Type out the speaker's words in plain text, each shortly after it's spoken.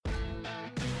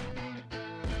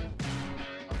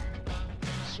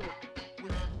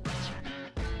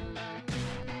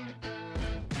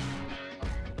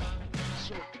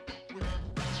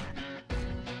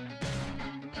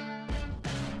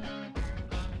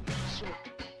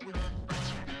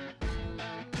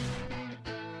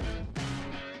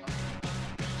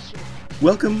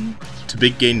Welcome to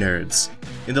Big Gay Nerds.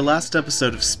 In the last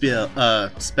episode of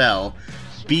Spell,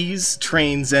 Bees,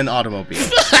 Trains, and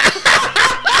Automobiles,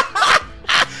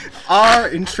 our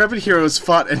intrepid heroes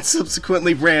fought and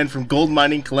subsequently ran from gold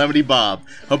mining Calamity Bob,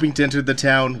 hoping to enter the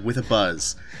town with a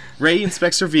buzz. Ray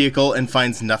inspects her vehicle and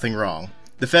finds nothing wrong.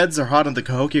 The feds are hot on the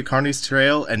Cahokia Carnies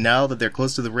trail, and now that they're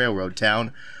close to the railroad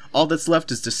town, all that's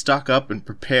left is to stock up and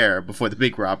prepare before the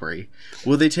big robbery.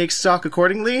 Will they take stock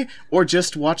accordingly, or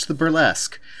just watch the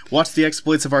burlesque? Watch the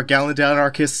exploits of our gallant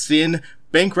anarchists in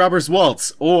Bank Robber's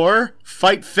Waltz, or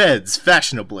fight feds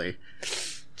fashionably.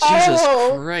 Jesus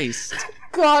Christ.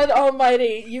 God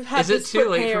almighty, you've had Is this it too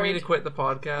prepared. late for me to quit the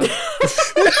podcast?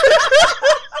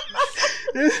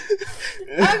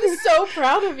 I'm so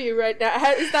proud of you right now.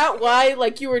 Is that why,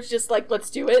 you were just like, let's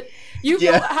do it?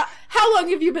 How long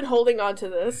have you been holding on to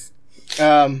this?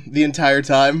 The entire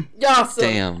time. Awesome.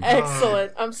 Damn.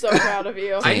 Excellent. I'm so proud of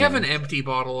you. I have an empty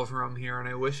bottle of rum here, and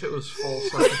I wish it was full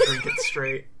so I could drink it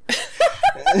straight.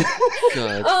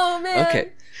 Good. Oh, man.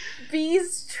 Okay.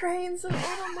 Bees, trains, and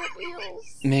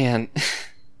automobiles. Man,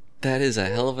 that is a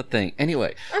hell of a thing.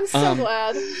 Anyway. I'm so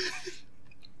glad.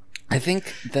 I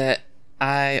think that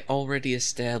I already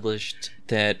established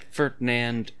that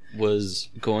Ferdinand was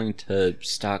going to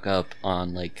stock up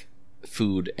on,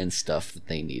 food and stuff that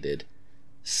they needed.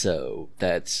 So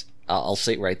that's... I'll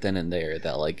say right then and there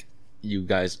that, you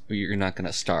guys, you're not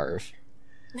gonna starve.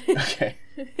 Okay.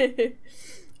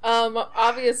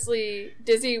 Obviously,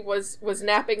 Dizzy was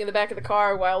napping in the back of the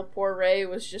car while poor Ray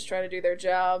was just trying to do their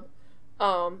job.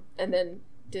 And then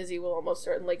Dizzy will almost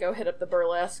certainly go hit up the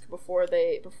burlesque before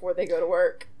they go to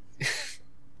work.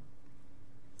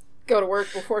 Go to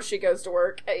work before she goes to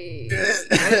work. Hey.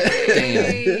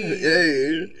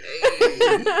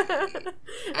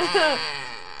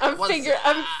 I'm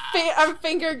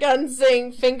finger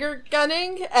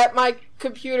gunning at my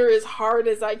computer as hard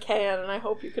as I can, and I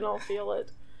hope you can all feel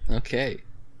it. Okay.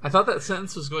 I thought that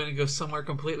sentence was going to go somewhere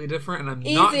completely different, and I'm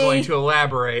not going to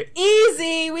elaborate.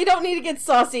 Easy! We don't need to get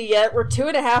saucy yet. We're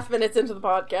 2.5 minutes into the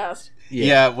podcast.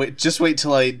 Yeah, just wait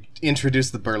till I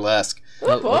introduce the burlesque.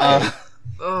 Oh, boy.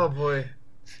 Oh, boy.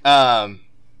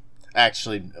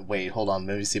 Actually, wait, hold on.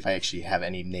 Let me see if I actually have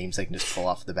any names I can just pull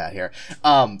off the bat here.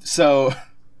 So,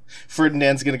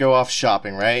 Ferdinand's gonna go off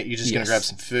shopping, right? You're just gonna grab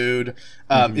some food.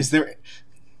 Is there...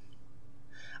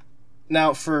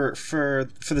 Now, for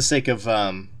the sake of,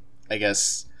 I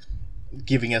guess,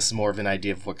 giving us more of an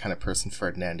idea of what kind of person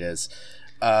Ferdinand is,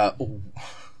 how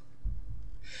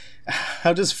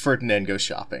does Ferdinand go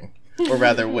shopping? Or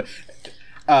rather, what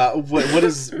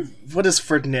does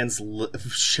Ferdinand's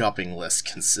shopping list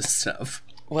consist of?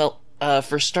 Well,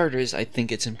 for starters, I think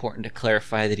it's important to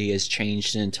clarify that he has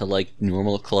changed into,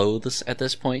 normal clothes at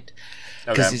this point.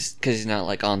 Because he's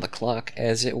not, on the clock,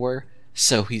 as it were.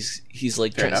 So he's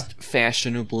dressed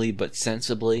fashionably but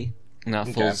sensibly. Not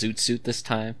full zoot suit this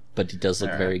time, but he does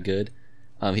look very good.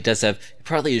 He does have...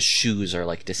 Probably his shoes are,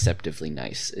 deceptively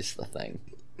nice, is the thing.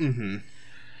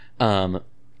 Mm-hmm.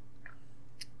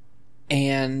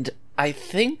 And I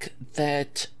think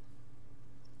that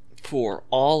for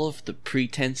all of the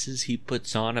pretenses he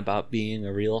puts on about being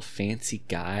a real fancy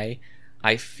guy,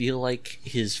 I feel like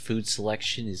his food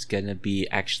selection is gonna be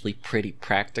actually pretty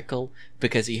practical,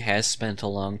 because he has spent a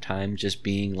long time just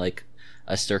being,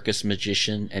 a circus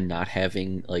magician and not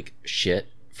having, shit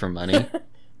for money.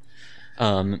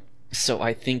 So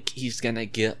I think he's gonna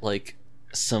get,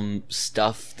 some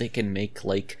stuff they can make,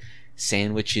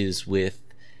 sandwiches with,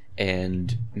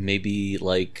 and maybe,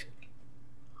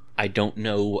 I don't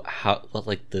know how,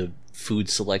 the food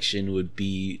selection would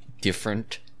be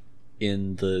different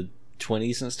in the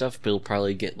 20s and stuff, but he'll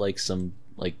probably get, some,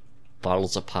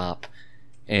 bottles of pop,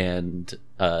 and,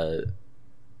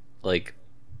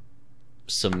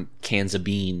 some cans of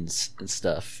beans and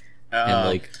stuff.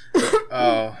 And,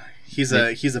 he's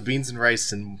a beans and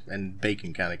rice and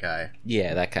bacon kind of guy.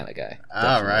 Yeah, that kind of guy.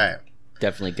 All right.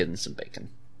 Definitely getting some bacon.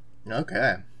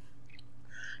 Okay.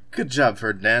 Good job,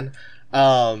 Ferdinand.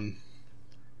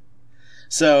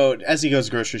 So, as he goes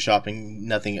grocery shopping,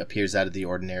 nothing appears out of the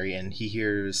ordinary, and he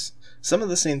hears some of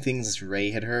the same things as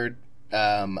Ray had heard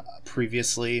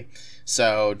previously.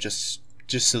 So, just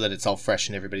so that it's all fresh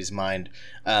in everybody's mind,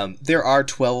 there are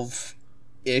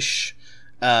 12-ish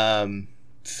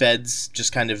feds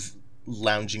just kind of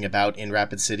lounging about in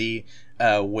Rapid City,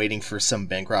 waiting for some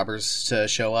bank robbers to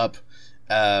show up.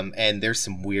 And there's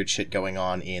some weird shit going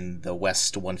on in the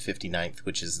West 159th,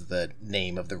 which is the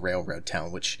name of the railroad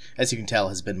town, which, as you can tell,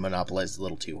 has been monopolized a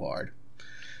little too hard.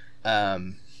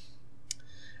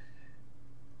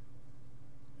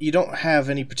 you don't have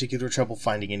any particular trouble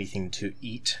finding anything to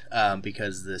eat,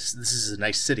 because this is a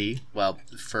nice city. Well,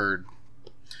 for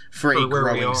a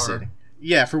growing city.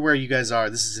 Yeah, for where you guys are,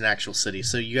 this is an actual city,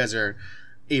 so you guys are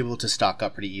able to stock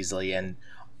up pretty easily and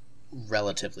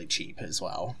relatively cheap as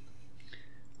well.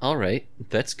 All right,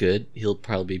 that's good. He'll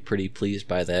probably be pretty pleased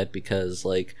by that because,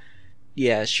 like,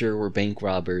 yeah, sure, we're bank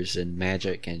robbers and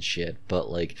magic and shit, but,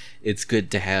 like, it's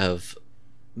good to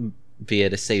be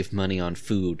able to save money on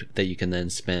food that you can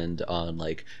then spend on,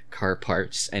 like, car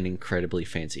parts and incredibly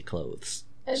fancy clothes.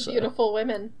 And beautiful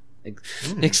women. And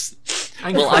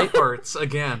car parts,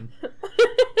 again.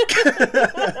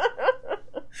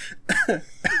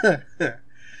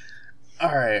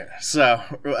 All right. So,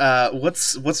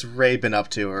 what's Ray been up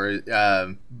to, or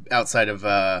outside of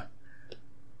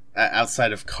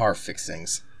car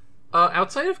fixings?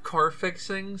 Outside of car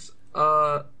fixings,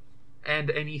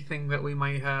 and anything that we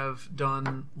might have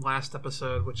done last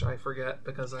episode, which I forget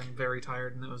because I'm very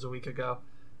tired and it was a week ago.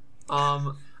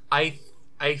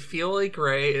 I feel like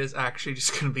Ray is actually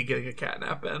just going to be getting a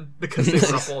catnap in because they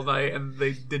were up all night and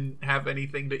they didn't have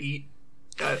anything to eat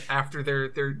after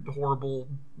their horrible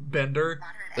bender.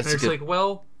 That's and it's like,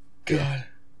 well, God,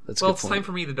 that's well, it's time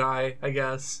for me to die, I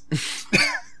guess.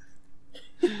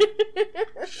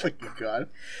 Fucking God.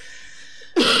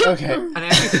 Okay. And I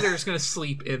actually think they're just going to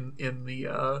sleep in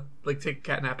the take a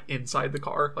catnap inside the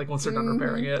car, like once they're done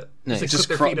repairing it. Nice.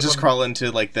 Just crawl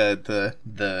into like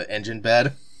the engine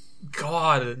bed.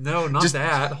 God, no, not just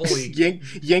that. Holy.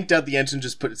 Yanked out the engine,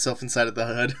 just put itself inside of the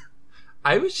hood.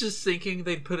 I was just thinking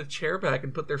they'd put a chair back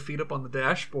and put their feet up on the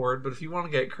dashboard, but if you want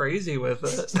to get crazy with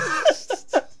it...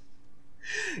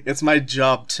 It's my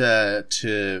job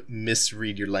to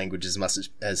misread your language as much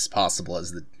as possible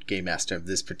as the game master of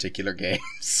this particular game.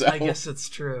 So I guess it's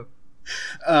true.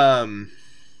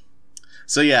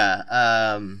 So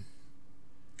yeah,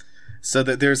 so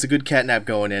that there's a good catnap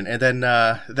going in, and then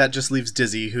that just leaves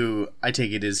Dizzy, who I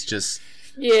take it is just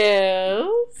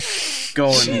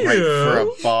going right for a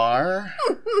bar.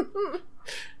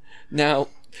 Now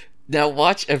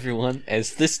watch, everyone,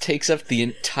 as this takes up the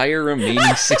entire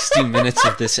remaining 60 minutes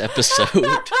of this episode.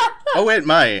 Oh, it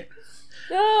might.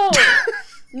 No,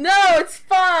 it's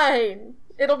fine.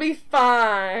 It'll be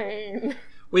fine.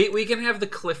 We can have the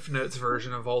Cliff Notes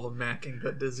version of all the macking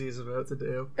that Dizzy is about to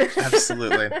do.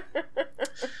 Absolutely.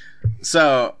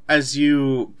 So, as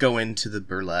you go into the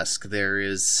burlesque,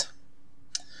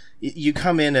 you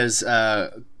come in as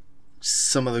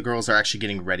some of the girls are actually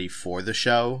getting ready for the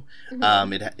show.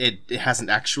 Mm-hmm. It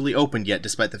hasn't actually opened yet,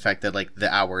 despite the fact that like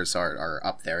the hours are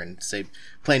up there, and say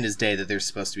plain as day that they're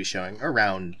supposed to be showing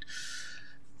around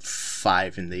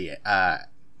 5 in the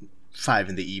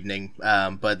evening.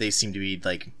 But they seem to be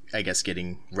like, I guess,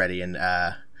 getting ready and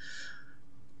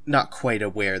not quite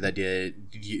aware that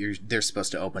they're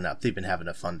supposed to open up. They've been having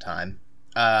a fun time.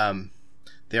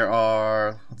 There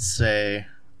are, let's say,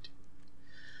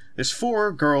 there's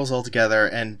 4 girls altogether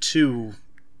and 2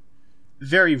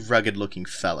 very rugged-looking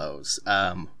fellows,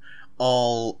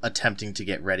 all attempting to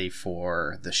get ready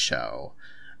for the show.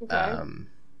 Okay.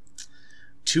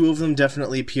 2 of them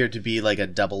definitely appear to be like a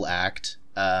double act.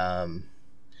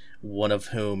 One of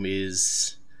whom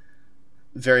is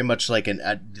very much like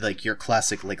like your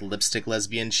classic like lipstick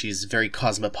lesbian. She's very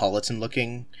cosmopolitan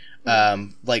looking,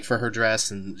 like for her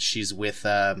dress, and she's with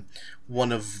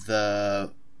one of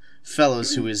the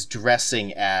fellows who is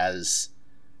dressing as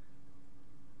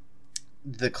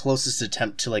the closest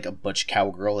attempt to like a butch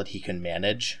cowgirl that he can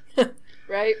manage.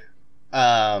 Right.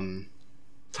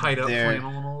 Tied up flannel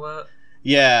and all that.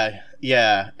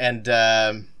 Yeah, and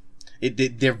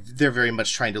they're very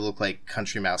much trying to look like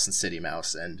Country Mouse and City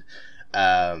Mouse, and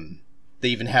they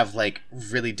even have like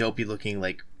really dopey looking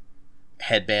like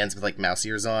headbands with like mouse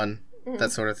ears on,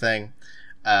 that sort of thing.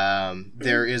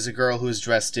 There is a girl who's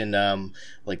dressed in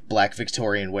like black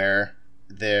Victorian wear.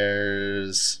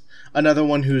 There's another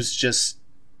one who's just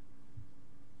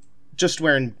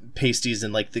wearing pasties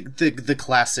and like the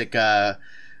classic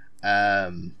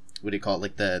what do you call it,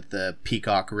 like the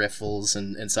peacock riffles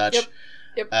and such.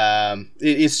 Yep.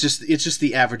 It's just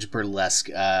the average burlesque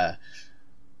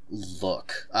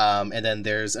look. And then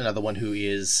there's another one who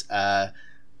is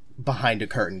behind a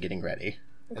curtain getting ready.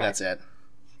 Okay. And that's it.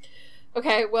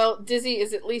 Okay, well, Dizzy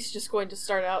is at least just going to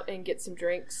start out and get some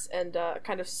drinks and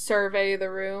kind of survey the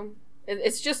room.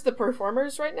 It's just the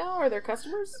performers right now? Are there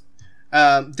customers?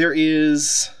 There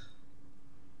is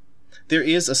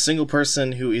a single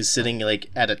person who is sitting like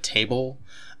at a table.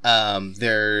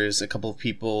 There's a couple of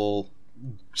people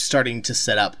starting to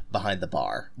set up behind the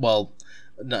bar. Well,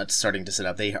 not starting to set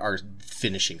up. They are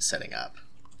finishing setting up.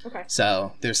 Okay.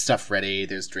 So there's stuff ready.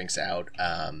 There's drinks out.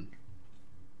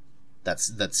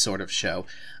 that sort of show.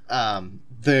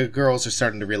 The girls are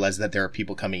starting to realize that there are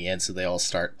people coming in, so they all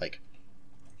start like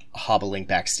hobbling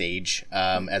backstage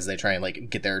as they try and like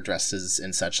get their dresses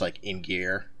and such like in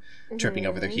gear, tripping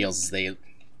over their heels as they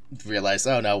realize,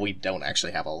 oh no, we don't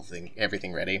actually have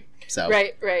everything ready. So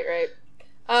Right.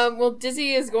 Well,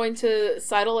 Dizzy is going to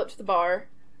sidle up to the bar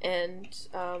and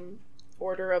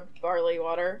order a barley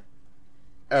water.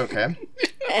 Okay.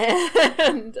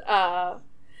 And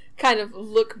kind of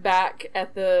look back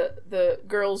at the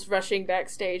girls rushing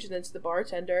backstage and then to the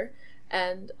bartender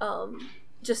and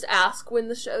just ask when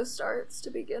the show starts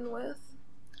to begin with.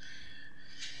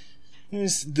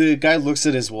 The guy looks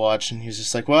at his watch and he's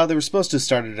just like, well, they were supposed to have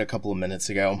started a couple of minutes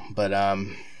ago, but I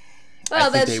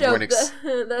think that's they weren't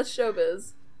that's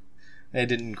showbiz. They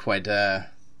didn't quite I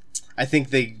think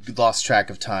they lost track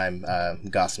of time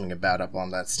gossiping about up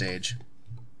on that stage.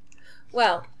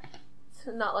 Well, it's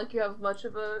not like you have much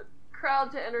of a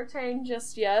crowd to entertain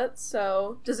just yet,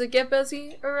 so does it get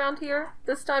busy around here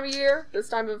this time of year? This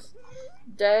time of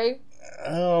day?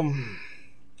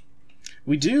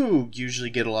 We do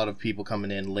usually get a lot of people coming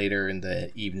in later in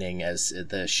the evening as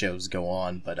the shows go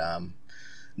on, but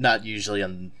not usually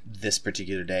on this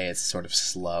particular day. It's sort of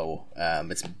slow.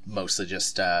 It's mostly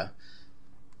just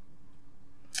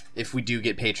if we do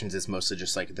get patrons, it's mostly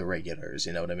just like the regulars,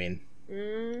 you know what I mean?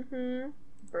 Mm-hmm.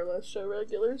 Burlesque show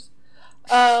regulars.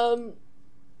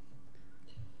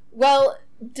 Well,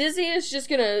 Dizzy is just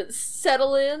gonna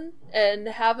settle in and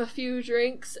have a few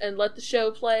drinks and let the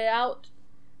show play out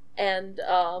and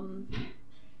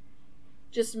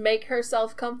just make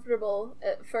herself comfortable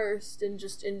at first and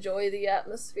just enjoy the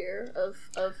atmosphere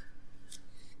of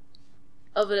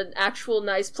an actual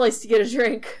nice place to get a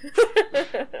drink.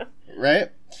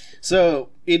 Right? So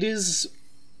it is.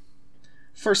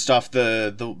 First off,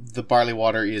 the barley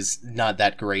water is not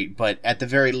that great, but at the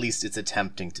very least, it's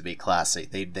attempting to be classy.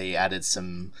 They added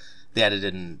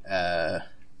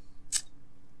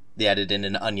in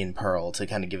an onion pearl to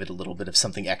kind of give it a little bit of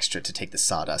something extra to take the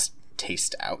sawdust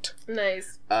taste out.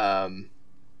 Nice.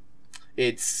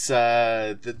 It's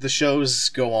the shows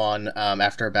go on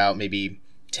after about maybe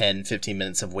 10-15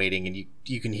 minutes of waiting, and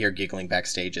you can hear giggling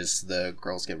backstage as the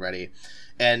girls get ready,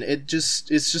 and it's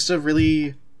just a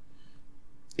really.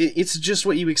 It's just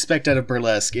what you expect out of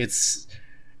burlesque. It's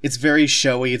very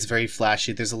showy. It's very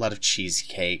flashy. There's a lot of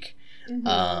cheesecake.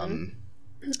 Mm-hmm.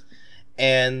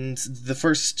 And the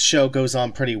first show goes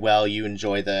on pretty well. You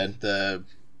enjoy the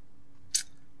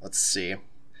let's see,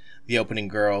 the opening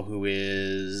girl, who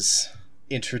is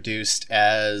introduced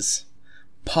as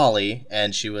Polly,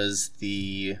 and she was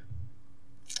the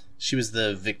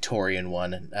Victorian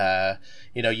one.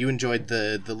 You enjoyed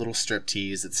the little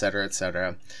striptease, etc.,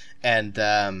 etc. And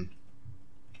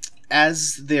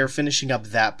as they're finishing up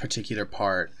that particular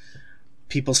part,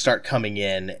 people start coming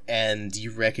in, and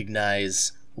you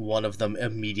recognize one of them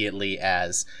immediately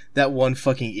as that one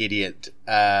fucking idiot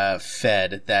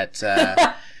Fed that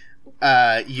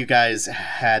you guys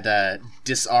had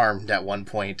disarmed at one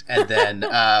point, and then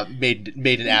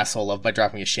made an asshole of by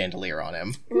dropping a chandelier on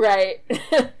him. Right.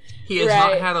 He has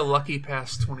not had a lucky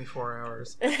past 24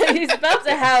 hours. He's about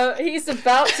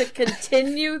to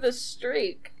continue the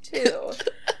streak too.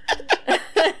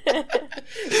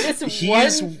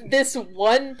 This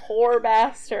one poor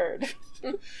bastard.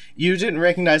 You didn't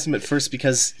recognize him at first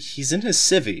because he's in his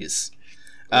civvies.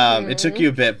 It took you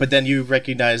a bit, but then you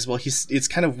recognize, well, it's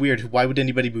kind of weird. Why would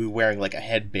anybody be wearing like a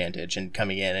head bandage and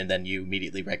coming in, and then you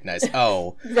immediately recognize,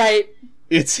 oh, right,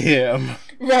 it's him.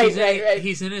 Right.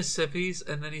 He's in his civvies,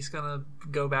 and then he's gonna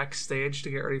go backstage to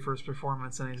get ready for his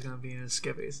performance, and he's gonna be in his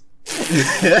skivvies.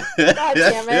 God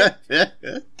damn it!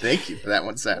 Thank you for that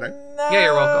one, Saturn. No, yeah,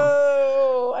 you're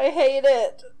welcome. I hate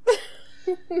it.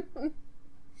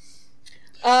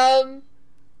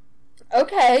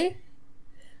 Okay.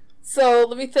 So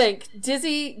let me think.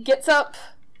 Dizzy gets up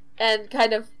and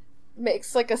kind of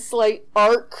makes like a slight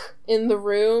arc in the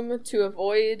room to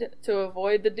avoid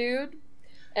the dude,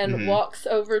 and walks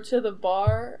over to the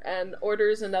bar and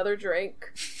orders another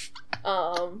drink.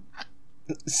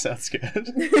 Sounds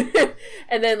good.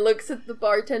 And then looks at the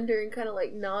bartender and kind of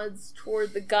like nods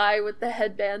toward the guy with the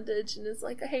head bandage and is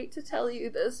like, I hate to tell you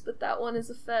this, but that one is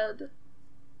a Fed.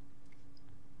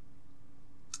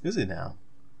 Is he now?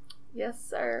 Yes,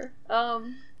 sir.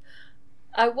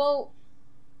 I won't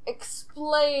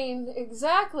explain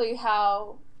exactly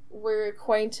how we're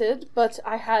acquainted, but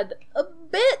I had a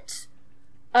bit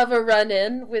of a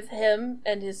run-in with him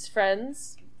and his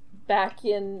friends back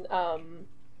in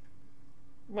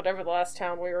whatever the last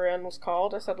town we were in was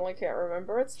called. I suddenly can't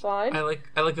remember. It's fine. I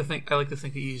like to think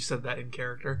that you said that in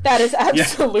character. That is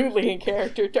absolutely in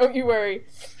character. Don't you worry.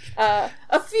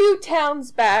 A few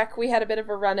towns back, we had a bit of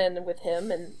a run-in with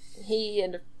him, and he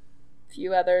and a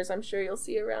few others I'm sure you'll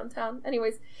see around town.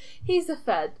 Anyways, he's a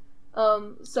Fed.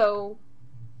 So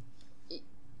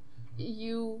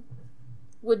you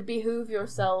would behoove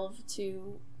yourself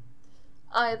to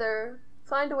either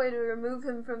find a way to remove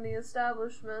him from the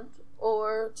establishment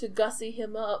or to gussy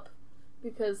him up,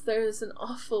 because there's an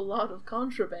awful lot of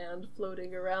contraband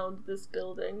floating around this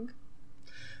building.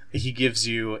 He gives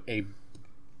you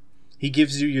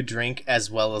your drink as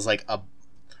well as like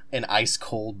an ice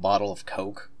cold bottle of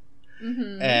Coke.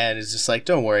 Mm-hmm. And it's just like,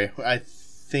 don't worry, I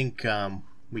think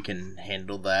we can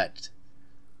handle that.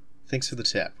 Thanks for the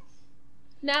tip.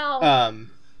 Now,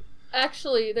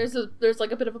 actually, there's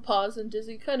like a bit of a pause, and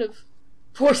Dizzy kind of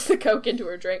pours the Coke into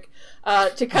her drink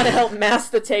to kind of help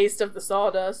mask the taste of the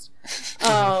sawdust.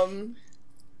 And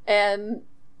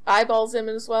eyeballs him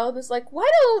as well. It's like, why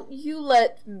don't you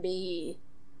let me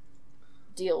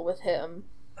deal with him?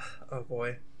 Oh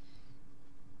boy.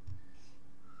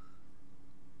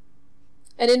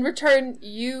 And in return,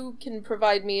 you can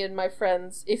provide me and my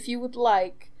friends, if you would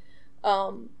like,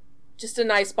 just a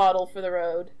nice bottle for the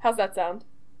road. How's that sound?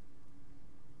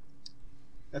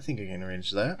 I think I can arrange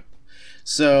that.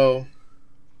 So,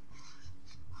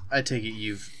 I take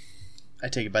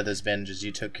it by those bandages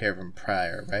you took care of him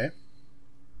prior, right?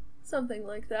 Something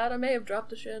like that. I may have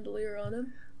dropped a chandelier on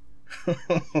him.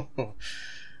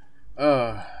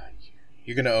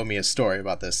 You're gonna owe me a story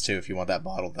about this too if you want that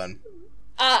bottle then.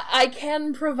 I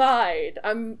can provide.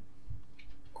 I'm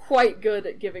quite good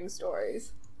at giving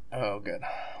stories. Oh, good.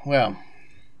 Well,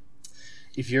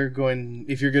 if you're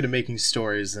good at making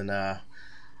stories, then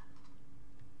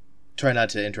try not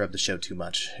to interrupt the show too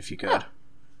much, if you could.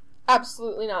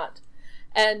 Absolutely not.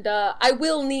 And I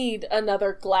will need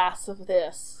another glass of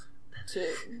this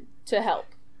to help.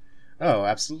 Oh,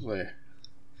 absolutely.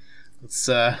 It's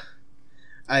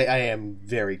I am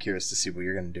very curious to see what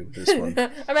you're going to do with this one.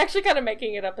 I'm actually kind of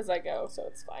making it up as I go, so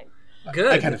it's fine. Good.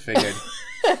 I kind of figured.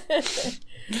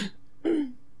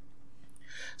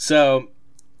 So,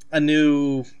 a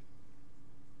new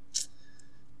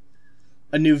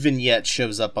vignette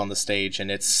shows up on the stage,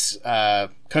 and it's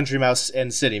Country Mouse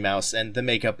and City Mouse, and the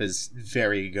makeup is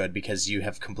very good because you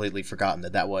have completely forgotten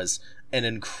that was an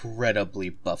incredibly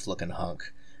buff-looking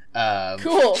hunk.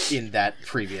 Cool. In that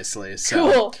previously.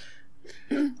 So. Cool.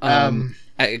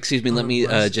 Excuse me, let me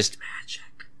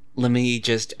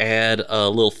just add a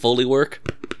little Foley work.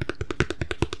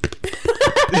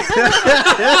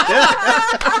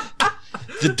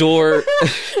 The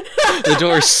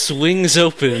door swings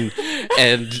open,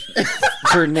 and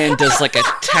Ferdinand does like a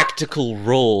tactical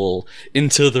roll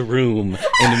into the room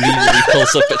and immediately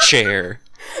pulls up a chair.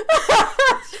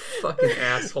 Fucking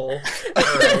asshole.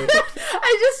 Alright.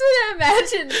 I just want to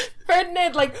imagine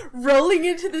Ferdinand like rolling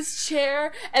into this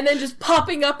chair and then just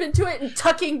popping up into it and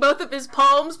tucking both of his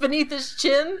palms beneath his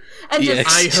chin and Yes.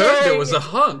 I just heard there was a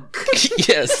hunk.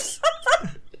 Yes.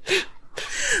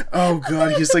 Oh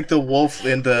god, he's like the wolf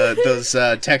in those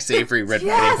Tex Avery Red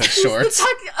Riding Hood shorts.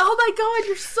 Oh my god,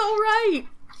 you're so right.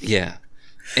 Yeah.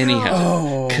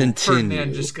 Anyhow, continue.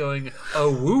 Ferdinand just going,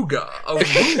 awooga,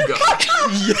 awooga.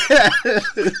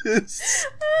 Yes.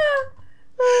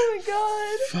 Oh my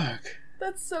god. Fuck.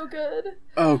 That's so good.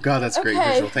 Oh god, that's great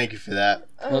Okay. visual. Thank you for that.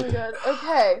 Oh my god.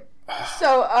 Okay.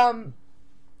 So,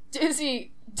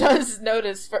 Dizzy does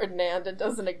notice Ferdinand and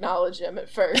doesn't acknowledge him at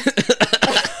first.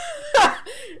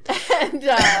 And,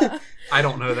 I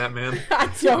don't know that man. I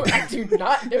do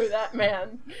not know that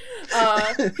man.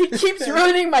 He keeps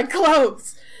ruining my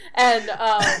clothes.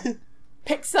 And,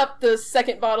 picks up the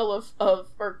second bottle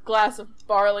or glass of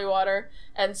barley water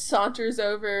and saunters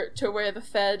over to where the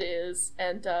Fed is.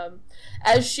 And,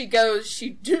 as she goes,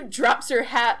 she drops her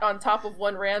hat on top of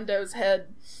one rando's head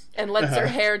and lets her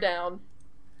hair down.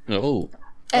 Oh.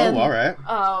 And, alright.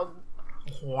 Wow.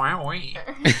 Well,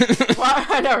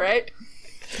 I know, right?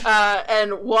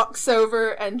 And walks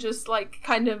over and just, like,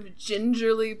 kind of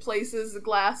gingerly places the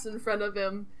glass in front of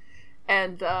him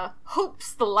and,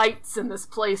 hopes the lights in this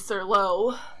place are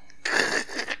low.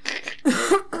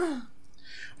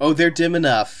 Oh, they're dim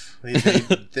enough.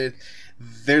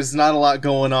 There's not a lot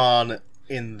going on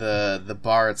in the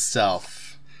bar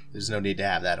itself. There's no need to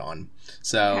have that on.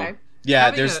 So... Okay.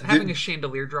 Yeah, having a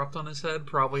chandelier dropped on his head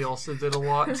probably also did a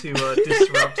lot to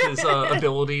disrupt his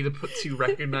ability to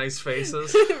recognize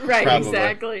faces. Right, Probably.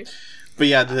 exactly. But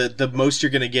yeah, the most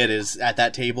you're gonna get is at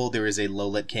that table there is a low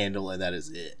lit candle, and that is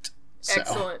it. So.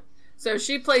 Excellent. So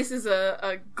she places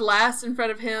a glass in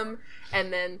front of him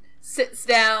and then sits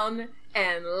down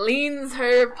and leans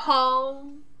her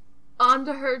palm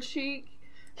onto her cheek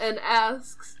and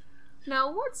asks,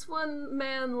 "Now what's one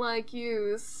man like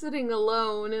you sitting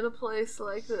alone in a place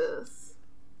like this?"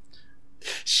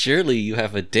 Surely you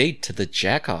have a date to the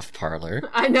jack-off parlor.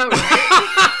 I know,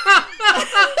 right?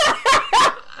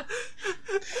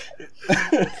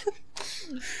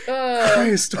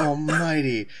 Christ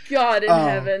almighty. God in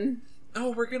heaven.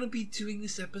 Oh, we're gonna be doing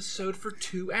this episode for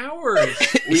 2 hours.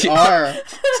 We are.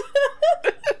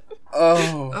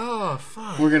 Oh. Oh,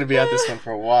 fuck. We're gonna be at this one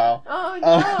for a while. Oh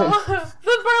no.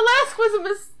 The burlesque was a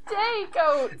mistake,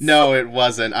 Oates. No, it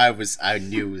wasn't. I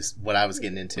knew what I was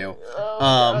getting into. Oh,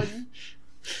 God.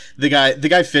 The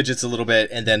guy fidgets a little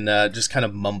bit and then just kind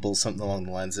of mumbles something along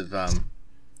the lines of I'm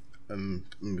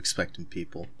expecting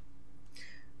people.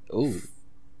 Ooh.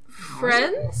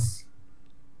 Friends?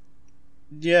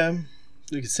 Yeah,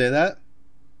 we could say that.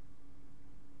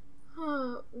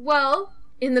 Well,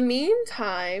 in the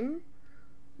meantime,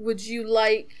 would you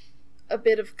like a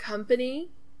bit of company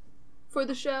for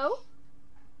the show?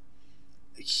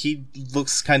 He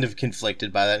looks kind of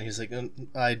conflicted by that, and he's like,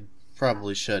 I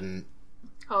probably shouldn't.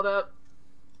 Hold up.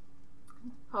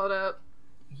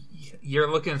 You're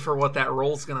looking for what that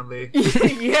role's gonna be.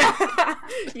 Yeah.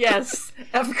 Yes,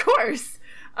 of course.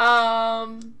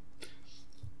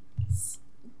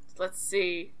 Let's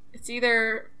see. It's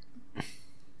either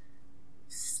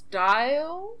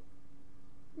style,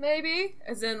 maybe,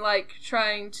 as in like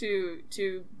trying to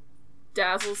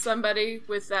dazzle somebody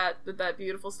with that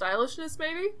beautiful stylishness,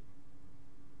 maybe.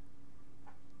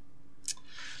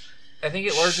 I think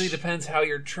it largely depends how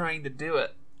you're trying to do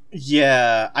it.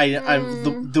 Yeah,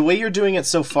 the way you're doing it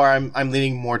so far, I'm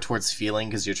leaning more towards feeling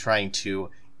because you're trying to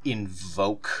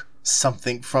invoke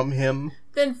something from him.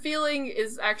 Then feeling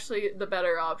is actually the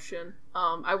better option.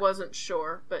 I wasn't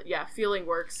sure, but yeah, feeling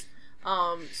works.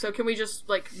 So can we just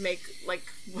make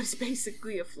what's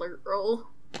basically a flirt roll?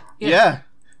 Yeah,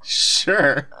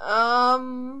 sure.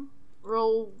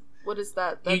 Roll. What is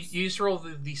that? You just roll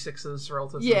the d6s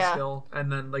relative to the skill,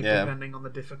 and then depending on the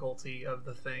difficulty of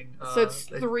the thing. So it's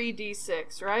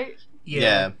 3d6, right?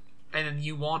 Yeah. And then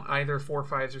you want either 4,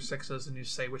 5s, or 6s, and you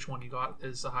say which one you got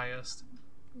is the highest.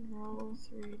 Roll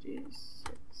 3d6.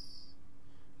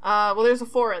 Well, there's a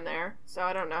 4 in there, so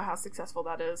I don't know how successful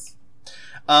that is.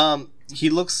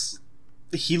 He looks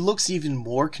even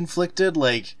more conflicted.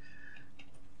 Like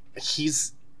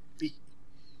he's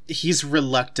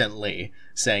reluctantly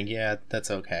saying, "Yeah, that's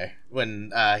okay."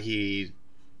 When he,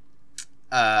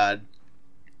 I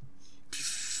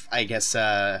guess,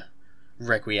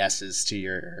 requiesces to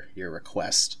your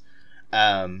request.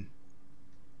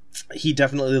 He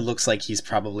definitely looks like he's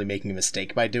probably making a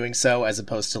mistake by doing so, as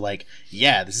opposed to like,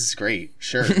 "Yeah, this is great,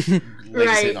 sure,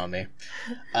 lays in on me."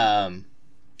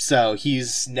 So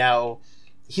he's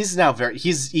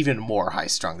even more high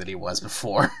strung than he was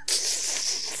before.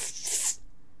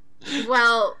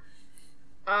 Well,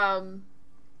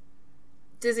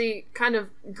 Dizzy kind of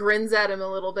grins at him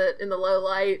a little bit in the low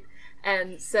light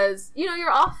and says, "You're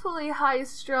awfully high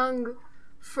strung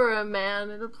for a man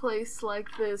in a place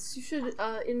like this. You should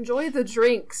enjoy the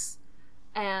drinks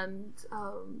and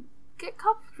get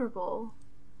comfortable.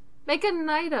 Make a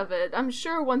night of it. I'm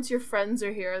sure once your friends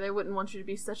are here, they wouldn't want you to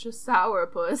be such a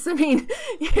sourpuss. I mean,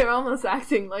 you're almost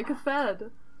acting like a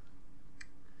Fed."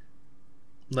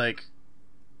 Like,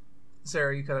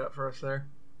 Sarah, you cut out for us there.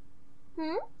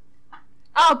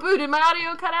 Oh, boo, did my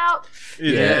audio cut out?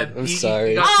 Yeah, I'm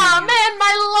sorry. Man,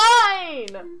 my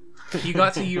line! You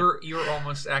got to you're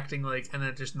almost acting like, and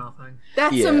then just nothing.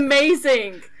 That's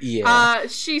amazing. Yeah.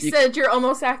 She said you're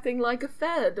almost acting like a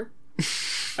Fed.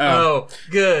 Oh,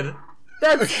 good.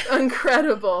 That's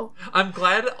incredible. I'm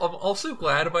also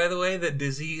glad, by the way, that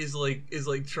Dizzy is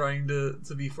trying to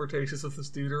be flirtatious with this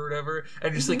dude or whatever,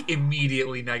 and just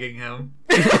immediately negging him.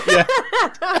 Yeah.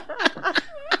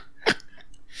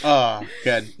 Oh,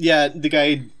 good. Yeah, the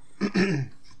guy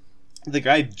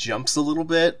jumps a little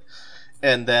bit,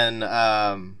 and then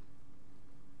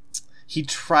he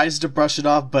tries to brush it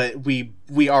off, but we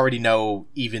already know,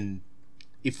 even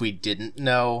if we didn't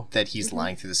know, that he's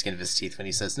lying through the skin of his teeth when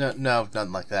he says, no,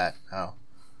 nothing like that. No,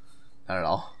 not at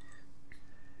all.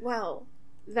 Well,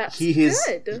 that's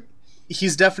good.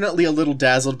 He's definitely a little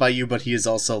dazzled by you, but he is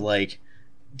also,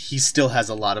 he still has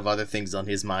a lot of other things on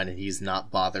his mind, and he's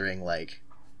not bothering,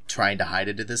 trying to hide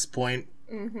it at this point.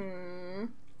 Mm-hmm.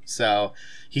 So,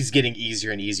 he's getting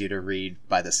easier and easier to read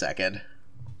by the second.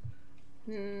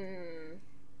 With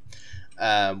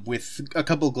a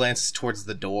couple glances towards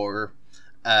the door,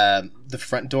 the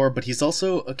front door, but he's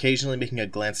also occasionally making a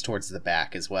glance towards the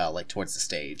back as well, like towards the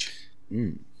stage.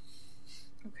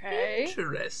 Okay.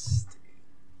 Interest.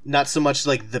 Not so much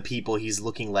like the people, he's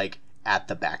looking like at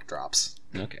the backdrops.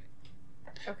 Okay.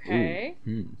 Okay.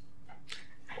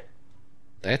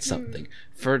 That's something.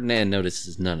 Ferdinand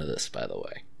notices none of this, by the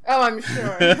way. Oh, I'm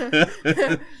sure.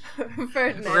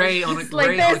 Ferdinand. Ray on a- It's like,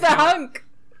 Ray there's on a account- hunk.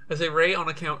 I say Ray, on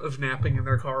account of napping in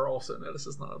their car, also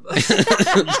notices none of this.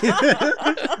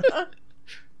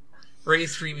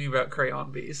 Ray's dreaming about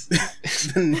crayon bees.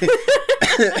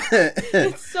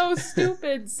 It's so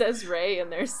stupid, says Ray in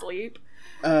their sleep.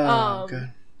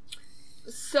 God.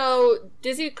 So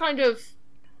Dizzy kind of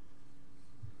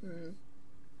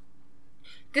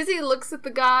Dizzy looks at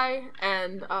the guy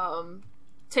and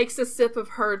takes a sip of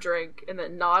her drink and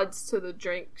then nods to the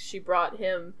drink she brought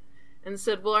him and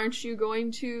said, "Well, aren't you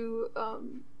going to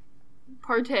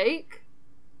partake?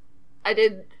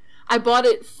 I bought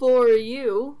it for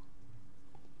you."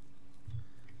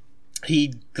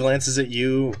 He glances at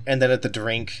you and then at the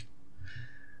drink.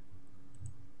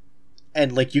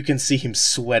 And, like, you can see him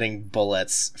sweating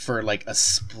bullets for, like, a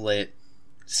split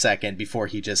second before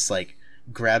he just, like,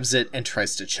 grabs it and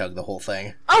tries to chug the whole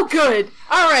thing. Oh, good.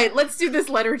 All right, let's do this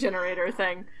letter generator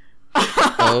thing.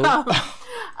 Oh.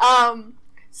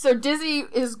 So Dizzy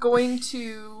is going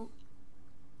to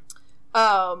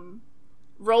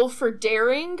roll for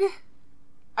daring.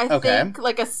 I think,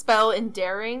 like a spell in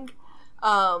daring,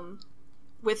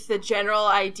 with the general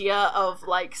idea of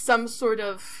like some sort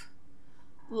of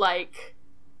like,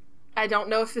 I don't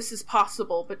know if this is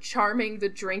possible, but charming the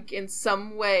drink in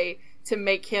some way to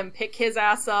make him pick his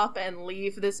ass up and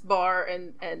leave this bar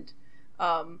and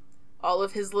all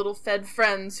of his little Fed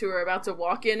friends who are about to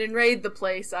walk in and raid the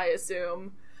place, I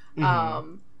assume,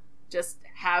 just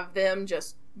have them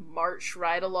just march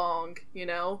right along, you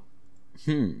know?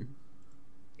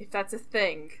 If that's a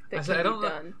thing that can be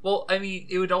done. Well, I mean,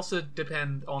 it would also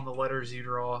depend on the letters you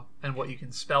draw and what you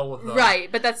can spell with them.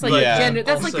 Right, but that's like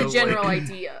that's like the general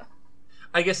idea.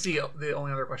 I guess the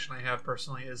only other question I have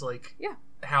personally is like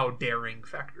how daring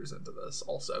factors into this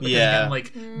also. Because again,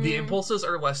 like the impulses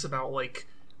are less about like,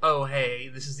 oh hey,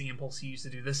 this is the impulse you use to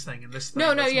do this thing and this thing.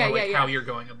 No, it's yeah, more like yeah. how you're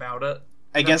going about it.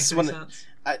 I guess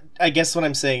what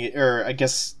I'm saying, or I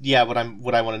guess what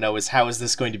I want to know is how is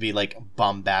this going to be like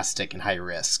bombastic and high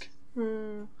risk?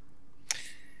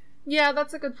 Yeah,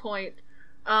 that's a good point.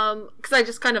 Because I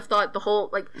just kind of thought the whole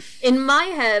like in my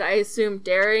head, I assumed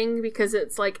daring because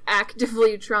it's like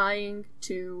actively trying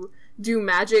to do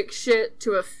magic shit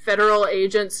to a federal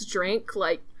agent's drink,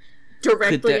 like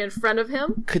directly in front of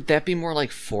him. Could that be more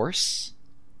like force?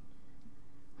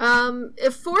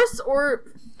 If force or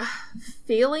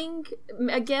feeling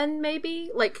again,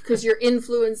 maybe like because you're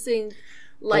influencing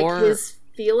like his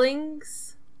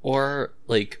feelings, or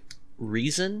like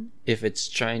reason if it's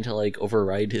trying to like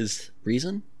override his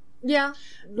reason. Yeah,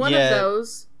 one of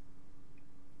those.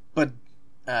 But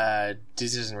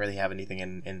Dizzy doesn't really have anything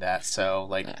in that, so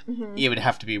like it would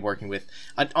have to be working with.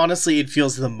 Honestly, it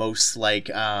feels the most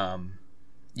like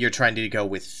you're trying to go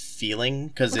with feeling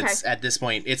because it's at this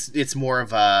point it's more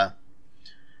of a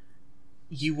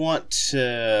you want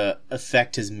to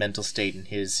affect his mental state and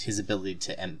his ability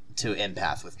to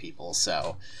empath with people.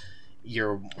 So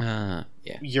you're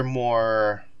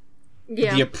more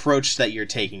the approach that you're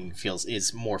taking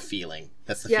is more feeling.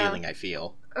 That's the feeling I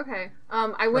feel. Okay.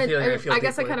 I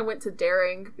guess I kind of went to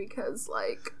daring because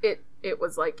like it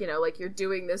was like, you know, like you're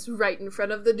doing this right in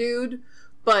front of the dude,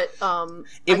 but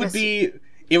it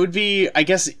would be I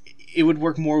guess it would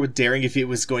work more with daring if it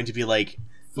was going to be like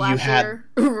flashier.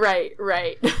 You had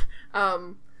right.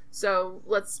 So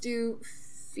let's do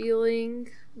feeling,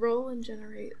 roll and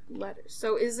generate letters.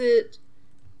 So it'd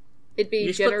be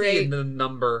you generate put the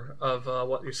number of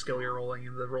what your skill you're rolling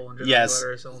in the roll and generate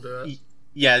letters, and we'll do it.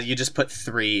 Yeah, you just put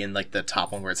 3 in like the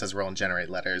top one where it says roll and generate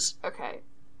letters. Okay.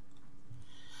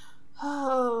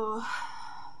 Oh.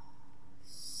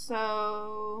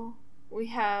 So we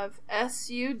have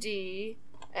SUDS.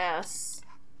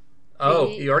 Oh,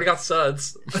 you already got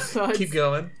suds. Keep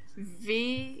going.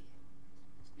 VBGELSE.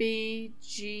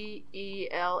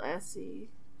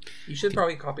 You should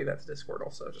probably copy that to Discord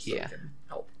also, just so it can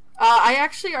help. I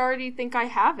actually already think I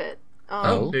have it.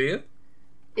 Do you?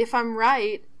 If I'm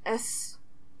right,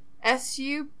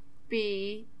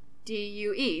 SUBDUE,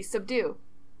 subdue.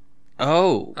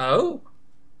 Oh.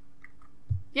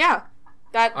 Yeah.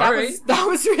 That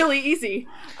was really easy.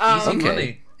 Easy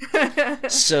money.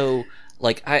 So,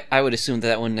 like, I would assume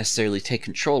that wouldn't necessarily take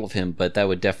control of him, but that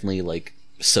would definitely, like,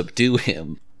 subdue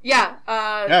him. Yeah.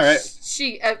 All right.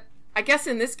 I guess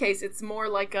in this case, it's more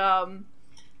like,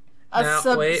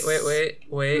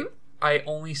 Wait. I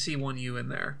only see one U in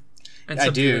there. And I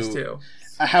subdue do. is two.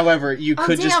 However, you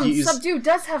could just use... subdue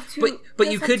does have two.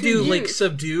 But you could do, like,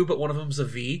 subdue, but one of them's a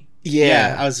V.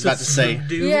 Yeah, I was about to say.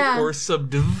 Subdue or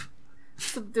subdue.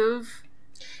 Subdue.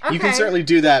 Okay. You can certainly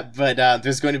do that, but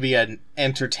there's going to be an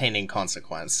entertaining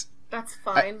consequence. That's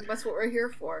fine. That's what we're here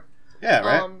for. Yeah,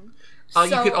 right?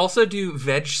 You could also do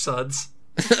veg suds.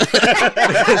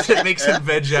 Because it makes him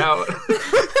veg out.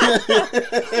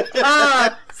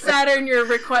 Saturn,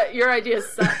 your idea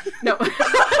sucks. No.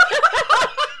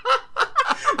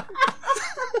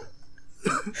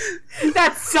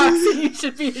 That sucks and you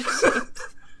should be ashamed.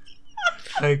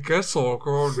 I guess I'll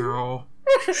go now.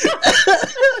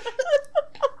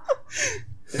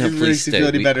 No, it makes you feel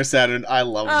any better, Saturn. I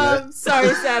loved it.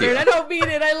 Sorry, Saturn. I don't mean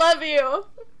it. I love you.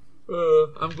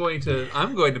 I'm going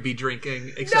to be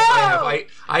drinking, except I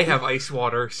have ice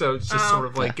water, so it's just sort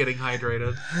of like getting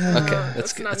hydrated. Okay,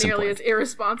 that's not nearly as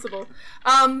irresponsible.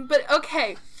 But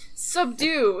okay,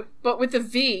 subdue, but with a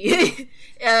V,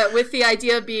 with the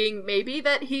idea being maybe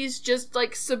that he's just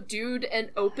like subdued and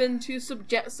open to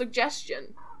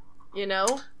suggestion, you know?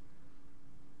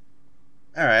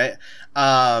 All right.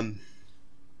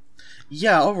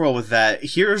 Yeah, I'll roll with that.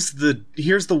 Here's the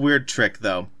weird trick,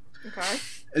 though. Okay.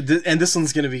 And this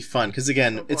one's going to be fun, because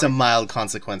again, it's a mild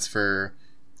consequence for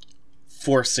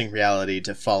forcing reality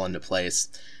to fall into place.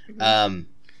 Mm-hmm.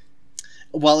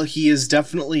 While he is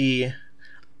definitely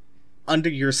under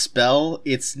your spell,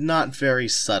 it's not very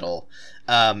subtle.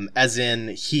 As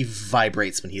in, he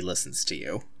vibrates when he listens to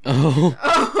you.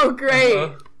 Oh, great.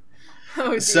 Uh-huh.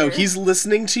 Oh, dear. So he's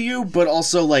listening to you, but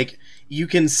also, like, you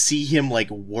can see him, like,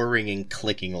 whirring and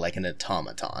clicking like an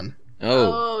automaton.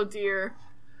 Oh, dear.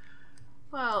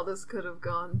 Well, this could have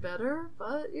gone better,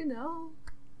 but, you know,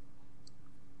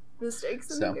 mistakes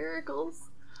and miracles.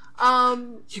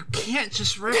 You can't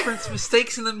just reference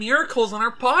mistakes and the miracles on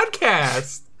our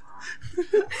podcast.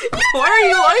 Why are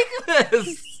you like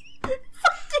this?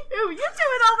 Fuck you! You do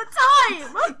it all the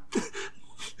time!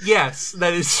 Yes,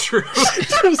 that is true.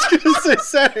 I was gonna say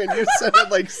Saturn, you said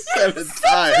it like 7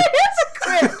 times.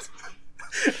 Hypocrite!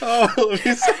 Oh,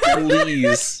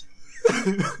 Please.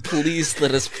 Please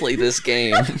let us play this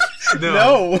game.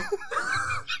 No.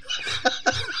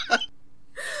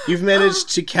 You've managed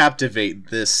to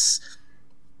captivate this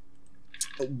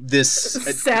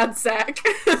sad sack.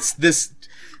 This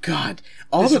God,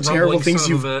 all the terrible things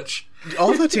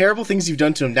you've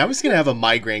done to him. Now he's gonna have a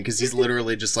migraine because he's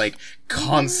literally just like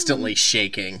constantly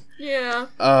shaking. Yeah.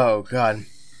 Oh God.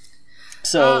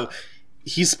 So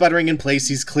he's sputtering in place.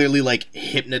 He's clearly like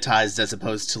hypnotized as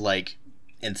opposed to like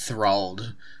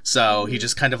enthralled. So he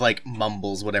just kind of like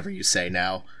mumbles whatever you say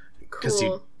now because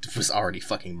he was already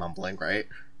fucking mumbling, right?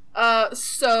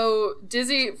 So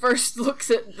Dizzy first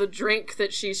looks at the drink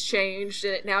that she's changed,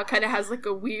 and it now kind of has like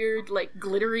a weird, like,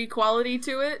 glittery quality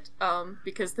to it,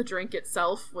 because the drink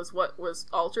itself was what was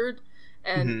altered,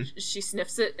 and she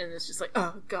sniffs it, and it's just like,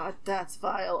 oh god, that's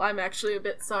vile. I'm actually a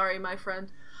bit sorry, my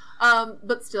friend.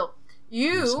 But still,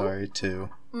 I'm sorry too.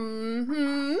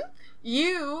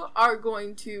 You are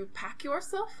going to pack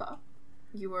yourself up.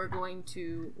 You are going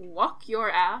to walk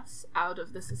your ass out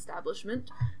of this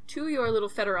establishment to your little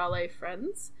Federale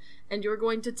friends, and you're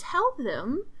going to tell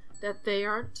them that they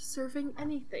aren't serving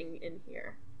anything in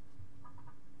here.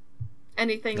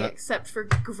 Anything except for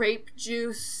grape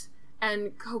juice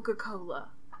and Coca-Cola.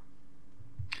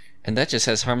 And that just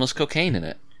has harmless cocaine in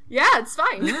it. Yeah, it's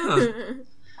fine. Yeah.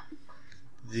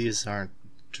 These aren't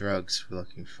drugs we're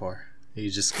looking for. He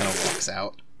just kind of walks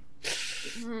out.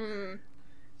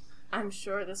 I'm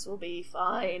sure this will be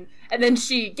fine. And then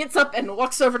she gets up and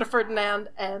walks over to Ferdinand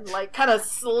and, like, kind of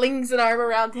slings an arm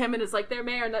around him and is like, there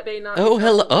may or not be not. Oh,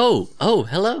 hello. Oh,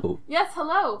 hello. Yes,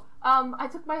 hello. I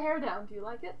took my hair down. Do you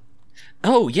like it?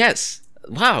 Oh, yes.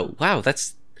 Wow,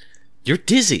 that's... You're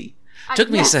dizzy. Took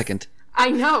me a second. I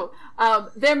know.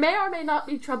 There may or may not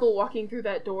be trouble walking through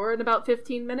that door in about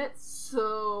 15 minutes,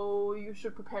 so you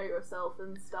should prepare yourself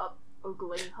and stop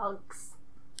ogling hunks.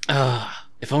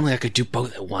 If only I could do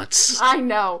both at once. I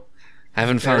know. I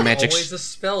haven't found magic. There's always a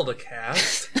spell to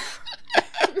cast.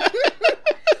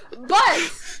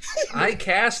 But I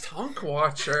cast Hunk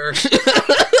Watcher.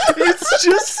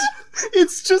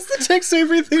 It's just the Tex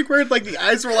Avery thing where like the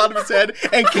eyes roll out of his head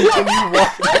and continue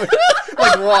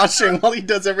watching while he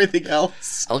does everything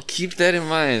else. I'll keep that in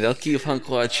mind. I'll keep Hunk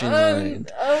Watch in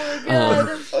mind. Oh my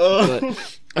god.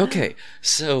 But, okay,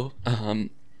 so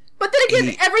But then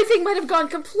again, everything might have gone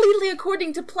completely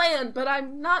according to plan, but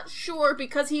I'm not sure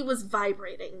because he was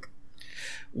vibrating.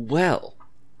 Well,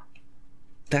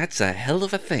 that's a hell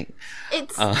of a thing.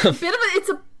 It's a bit of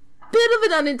a bit of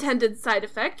an unintended side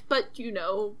effect, but,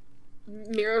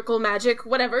 miracle magic,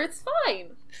 whatever, it's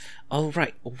fine. All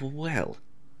right, well,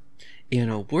 in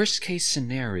a worst-case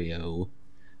scenario,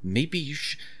 maybe you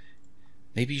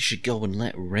should go and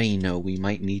let Ray know we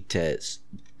might need to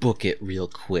book it real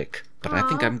quick. But I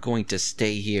think I'm going to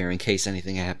stay here in case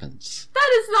anything happens. That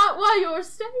is not why you're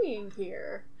staying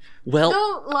here. Well,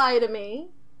 don't lie to me.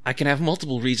 I can have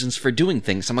multiple reasons for doing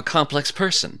things. I'm a complex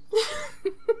person.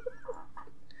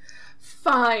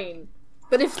 Fine.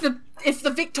 But if the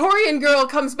Victorian girl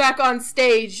comes back on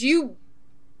stage, you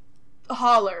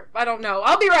holler. I don't know.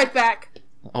 I'll be right back.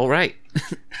 All right.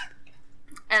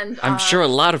 And I'm sure a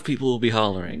lot of people will be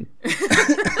hollering.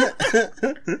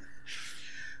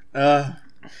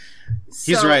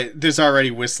 He's right. There's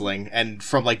already whistling, and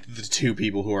from the two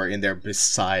people who are in there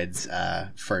besides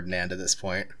Ferdinand at this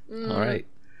point. All right.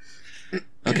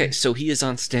 Okay, so he is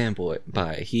on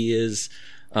standby. He is,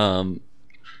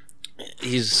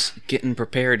 he's getting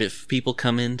prepared. If people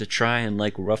come in to try and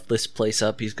rough this place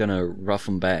up, he's gonna rough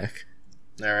them back.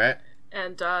 All right.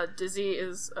 And Dizzy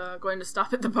is going to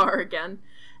stop at the bar again,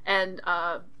 and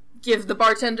give the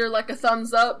bartender a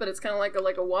thumbs up, but it's kind of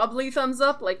like a wobbly thumbs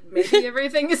up, maybe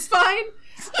everything is fine,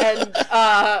 and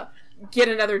get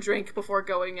another drink before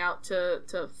going out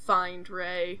to find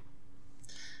Ray.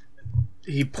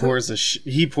 He pours a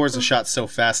shot so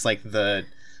fast,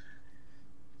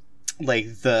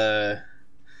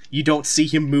 you don't see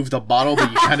him move the bottle,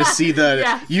 but you kind of see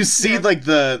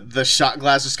the shot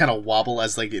glass just kind of wobble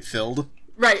as it filled.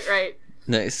 Right.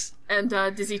 Nice. And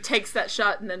Dizzy takes that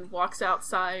shot and then walks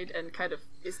outside and kind of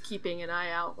is keeping an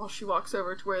eye out while she walks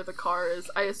over to where the car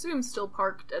is. I assume still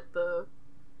parked at the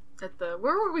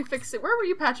where were we fixing? Where were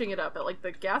you patching it up at?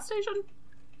 The gas station?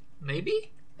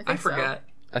 Maybe. I forget.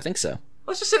 I think so.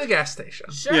 Let's just say the gas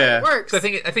station. Sure, it works. So I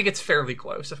think it's fairly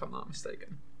close, if I'm not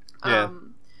mistaken. Yeah.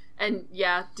 And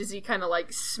Dizzy kind of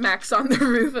smacks on the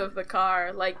roof of the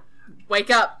car, wake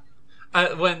up.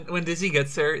 When Dizzy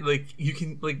gets there, you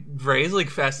can Ray's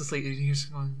fast asleep, and he's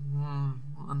going,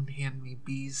 unhand me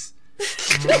bees. Wake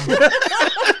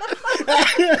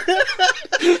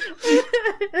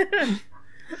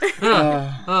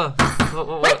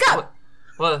up!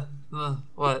 What?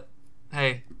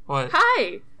 Hey, what?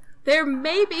 Hi. There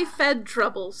may be Fed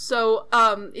trouble, so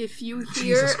if you hear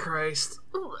Jesus Christ.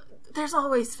 There's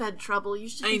always Fed trouble. You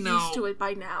should be used to it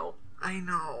by now. I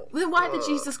know. Then why the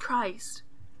Jesus Christ?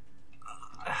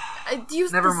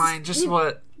 Never mind. Just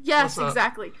what? Yes,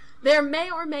 exactly. There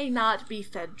may or may not be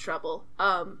Fed trouble.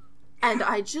 And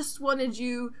I just wanted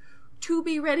you to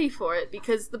be ready for it,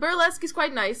 because the burlesque is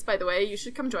quite nice, by the way. You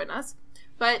should come join us.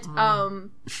 But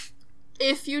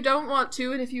if you don't want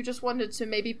to, and if you just wanted to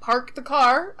maybe park the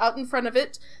car out in front of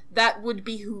it, that would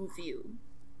behoove you.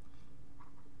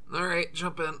 All right,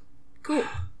 jump in. Cool.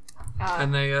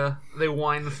 And they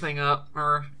wind the thing up,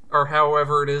 or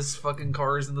however it is fucking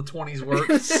cars in the 20s work.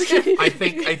 I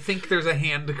think there's a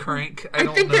hand crank. I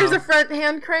don't know. There's a front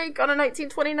hand crank on a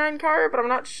 1929 car, but I'm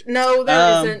not No,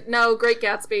 there isn't. No, Great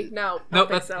Gatsby. No.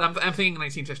 I'm thinking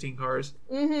 1915 cars.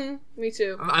 Mm-hmm. Me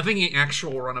too. I'm thinking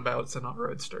actual runabouts and not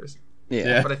roadsters.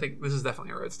 Yeah. But I think this is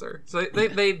definitely a roadster. So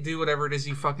they do whatever it is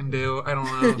you fucking do. I don't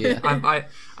know. Yeah.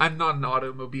 I'm not an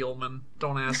automobileman.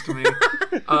 Don't ask me.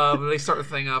 But they start the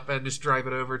thing up and just drive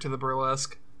it over to the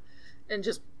burlesque. And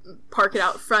just park it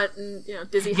out front, and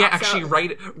Dizzy. Yeah, actually,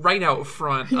 right out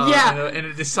front. And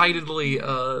a decidedly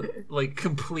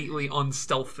completely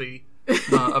unstealthy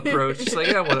approach. Just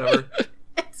whatever.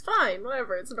 It's fine,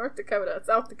 whatever. It's North Dakota,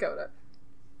 South Dakota,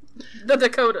 the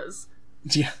Dakotas.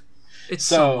 Yeah, it's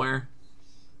somewhere.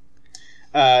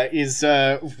 Is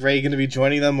Ray gonna be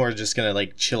joining them, or just gonna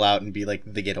chill out and be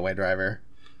the getaway driver?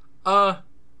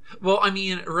 Well, I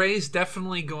mean, Ray's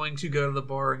definitely going to go to the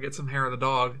bar and get some hair of the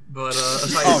dog, but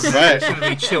aside from that, he's going to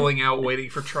be chilling out waiting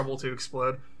for trouble to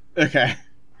explode. Okay.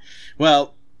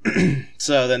 Well,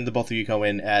 so then the both of you go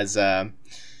in as...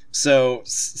 So,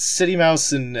 City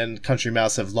Mouse and Country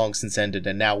Mouse have long since ended,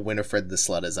 and now Winifred the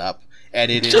Slut is up. And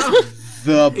it is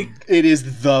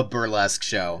the burlesque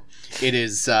show. It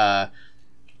is...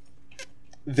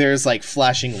 There's,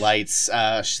 flashing lights.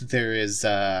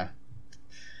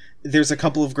 There's a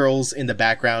couple of girls in the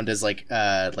background as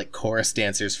chorus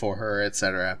dancers for her,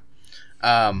 etc.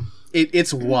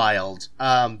 It's wild.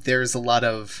 There's a lot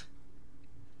of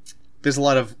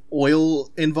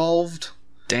oil involved.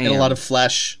 Damn. And a lot of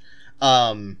flesh.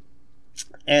 And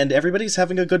everybody's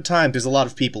having a good time. There's a lot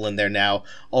of people in there now,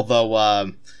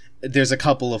 although there's a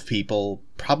couple of people,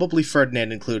 probably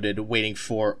Ferdinand included, waiting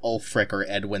for Ulfric or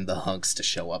Edwin the Hunks to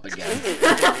show up again.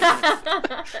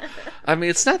 I mean,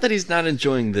 it's not that he's not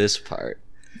enjoying this part,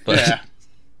 but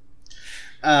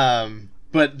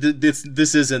But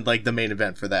this isn't like the main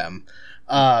event for them.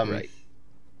 Right.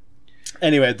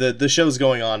 Anyway, the show's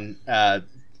going on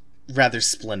rather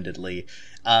splendidly,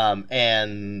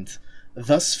 and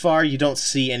thus far you don't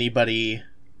see anybody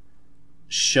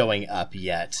showing up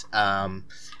yet.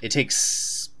 It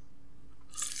takes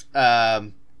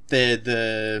the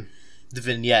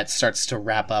vignette starts to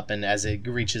wrap up, and as it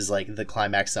reaches like the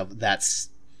climax of that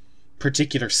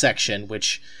particular section,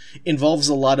 which involves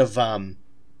a lot of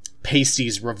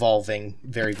pasties revolving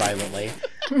very violently.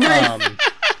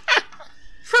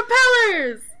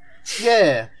 Propellers!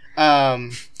 Yeah.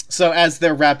 So as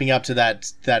they're wrapping up to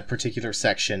that particular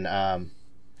section,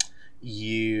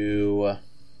 you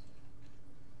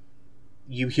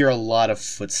hear a lot of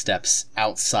footsteps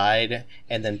outside,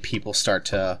 and then people start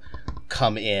to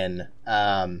come in,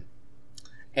 and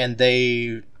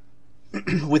they,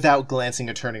 without glancing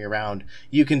or turning around,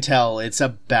 you can tell it's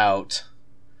about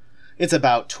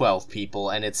 12 people,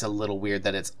 and it's a little weird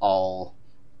that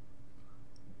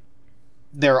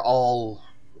they're all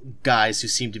guys who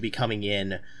seem to be coming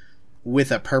in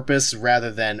with a purpose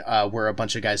rather than we're a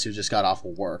bunch of guys who just got off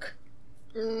of work.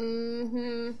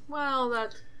 Well,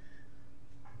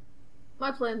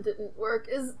 my plan didn't work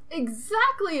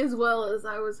exactly as well as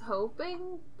I was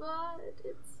hoping, but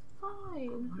it's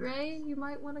fine. Ray, you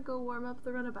might want to go warm up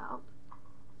the runabout.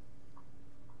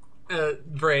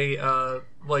 Ray,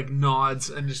 nods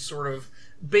and just sort of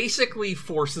basically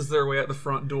forces their way out the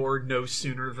front door no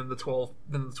sooner than the 12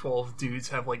 dudes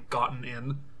have, gotten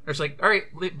in. They're just like, alright,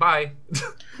 bye.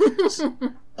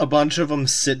 A bunch of them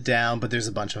sit down, but there's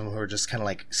a bunch of them who are just kind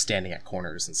of, standing at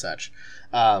corners and such.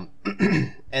 And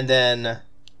then,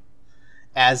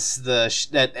 as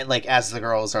the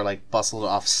girls are, bustled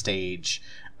off stage,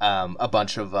 a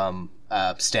bunch of them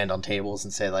stand on tables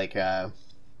and say,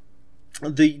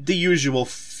 the usual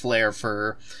flair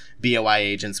for BOI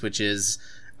agents, which is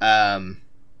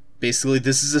basically,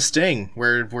 this is a sting.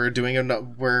 We're doing an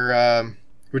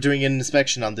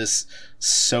inspection on this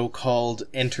so-called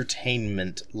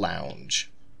entertainment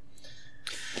lounge.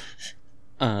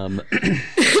 I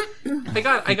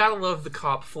gotta love the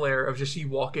cop flair of just you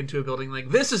walk into a building like,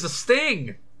 this is a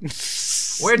sting.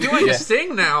 We're doing a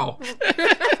sting now.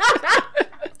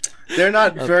 They're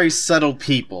not very subtle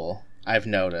people, I've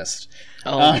noticed.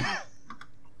 All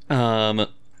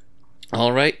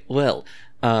right. Well,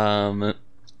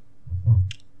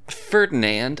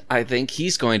 Ferdinand, I think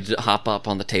he's going to hop up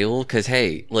on the table because,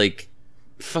 hey,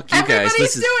 fuck you guys.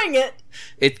 Everybody's doing it.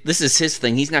 This is his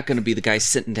thing. He's not going to be the guy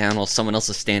sitting down while someone else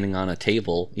is standing on a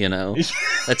table. You know,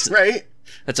 that's right.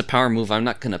 That's a power move I'm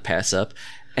not going to pass up.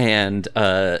 And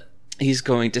he's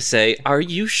going to say, "Are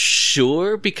you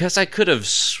sure? Because I could have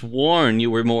sworn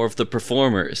you were more of the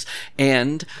performers."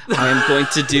 And I am going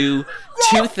to do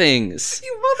two things.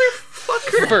 You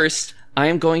motherfucker! First, I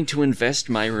am going to invest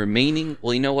my remaining...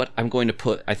 Well, you know what? I'm going to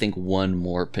put, I think, one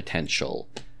more potential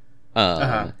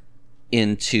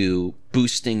into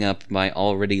boosting up my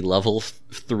already level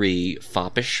 3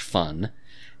 foppish fun.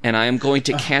 And I am going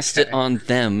to cast it on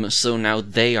them, so now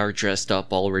they are dressed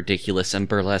up all ridiculous and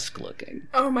burlesque looking.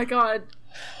 Oh my god.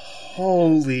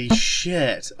 Holy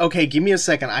shit. Okay, give me a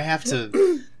second. I have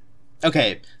to...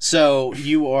 Okay, so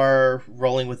you are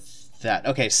rolling with that.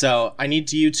 Okay, so I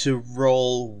need you to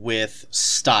roll with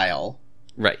style.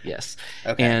 Right, yes.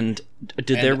 Okay. And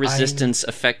did their resistance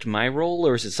affect my roll,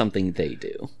 or is it something they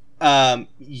do?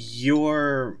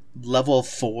 Your level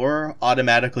 4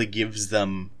 automatically gives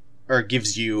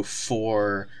you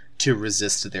 4 to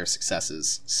resist their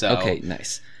successes. So okay,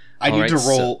 nice. I need to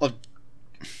roll...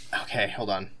 Okay, hold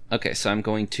on. Okay, so I'm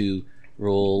going to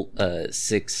roll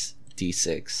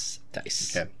 6d6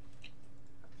 dice. Okay.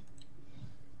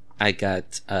 I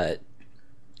got 2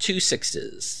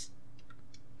 6s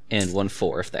and 1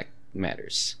 4, if that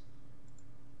matters.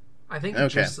 I think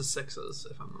just the 6s,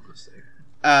 if I'm not mistaken.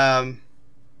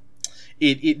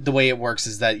 The way it works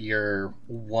is that your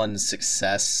 1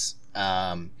 success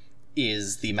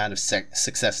is the amount of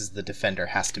successes the defender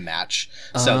has to match.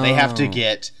 So they have to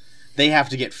get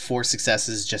 4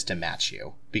 successes just to match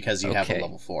you because you have a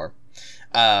level 4.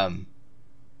 Yeah,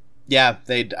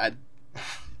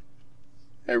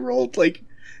 I rolled 2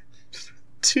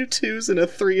 2s and a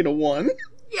 3 and a 1.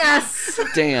 Yes!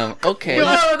 Damn, okay.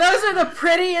 Whoa, those are the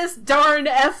prettiest darn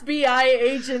FBI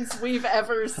agents we've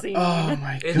ever seen. Oh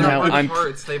my god. In their own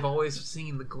hearts, they've always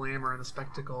seen the glamour and the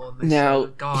spectacle, and they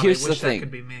said, God, here's I wish the thing. that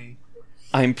could be me.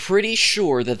 I'm pretty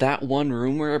sure that one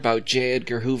rumor about J.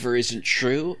 Edgar Hoover isn't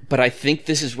true, but I think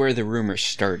this is where the rumor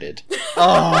started.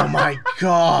 Oh my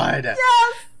god.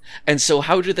 Yes! And so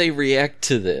how do they react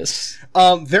to this?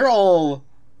 They're all...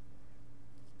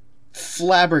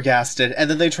 flabbergasted, and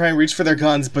then they try and reach for their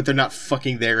guns, but they're not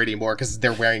fucking there anymore because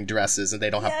they're wearing dresses and they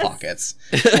don't have pockets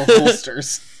or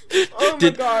holsters. Oh my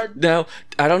god. Now,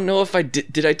 I don't know if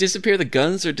did I disappear the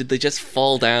guns or did they just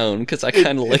fall down? Because I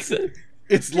kind of like that.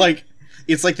 It's like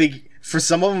they, for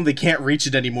some of them, they can't reach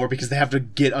it anymore because they have to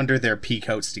get under their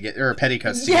petticoats to get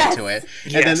to it.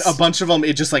 And then a bunch of them,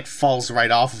 it just like falls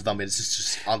right off of them. It's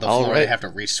just on the floor. Right. They have to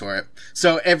reach for it.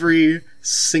 So every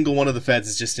single one of the feds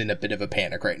is just in a bit of a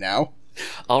panic right now.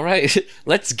 All right,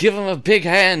 let's give them a big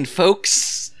hand,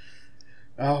 folks.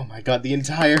 Oh my god, the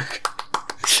entire...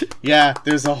 Yeah,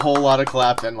 there's a whole lot of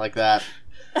clapping like that.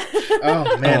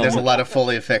 Oh man, there's a lot of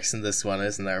Foley effects in this one,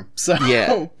 isn't there? So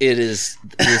yeah, it is.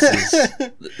 This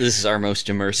is our most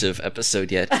immersive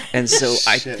episode yet, and so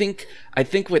I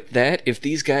think with that, if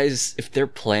these guys, if their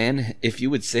plan, if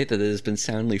you would say that it has been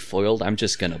soundly foiled, I'm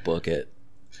just gonna book it.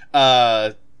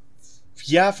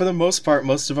 Yeah, for the most part,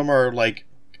 most of them are like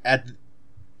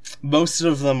most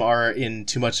of them are in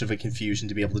too much of a confusion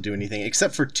to be able to do anything,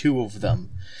 except for two of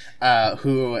them,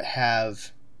 who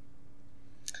have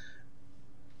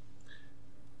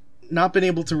not been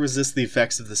able to resist the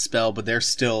effects of the spell, but they're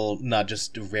still not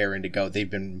just raring to go. They've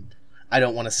been, I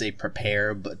don't want to say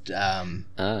prepare, but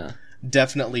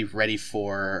definitely ready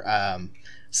for,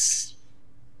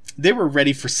 they were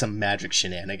ready for some magic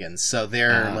shenanigans, so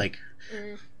they're like...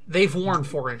 They've worn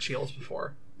 4-inch heels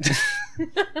before.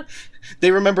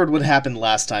 They remembered what happened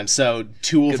last time, so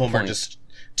two of them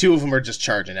are just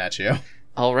charging at you.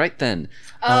 All right then.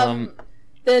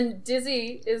 Then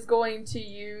Dizzy is going to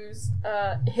use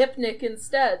Hypnic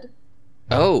instead.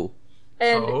 Oh.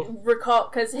 And recall,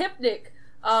 because Hypnic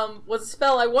was a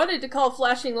spell I wanted to call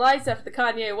Flashing Lights after the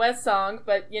Kanye West song,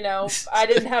 but I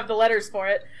didn't have the letters for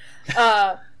it.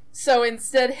 So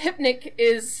instead, Hypnic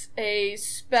is a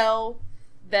spell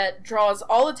that draws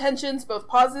all attentions, both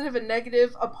positive and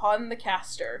negative, upon the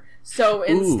caster. So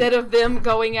instead of them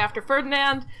going after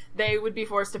Ferdinand, they would be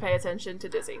forced to pay attention to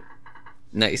Dizzy.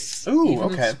 Nice. Ooh,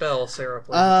 even okay. In spell, Sarah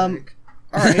plays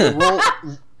alright,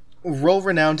 roll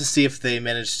Renown to see if they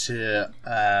manage to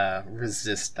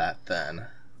resist that then.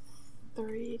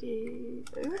 3D...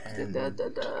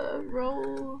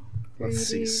 Roll... 3D6. Let's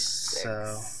see,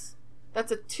 so...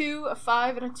 That's a 2, a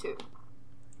 5, and a 2.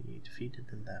 You defeated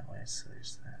them that way, so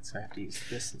there's that. So I have to use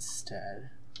this instead.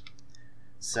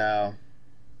 So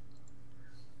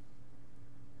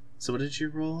what did you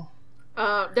roll?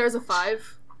 There's a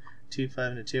 5. 2,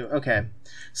 5, and a 2. Okay.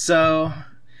 So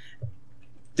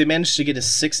they managed to get a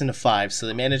 6 and a 5, so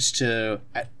they managed to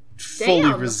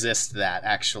fully resist that,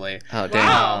 actually. Oh, damn.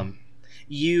 Wow.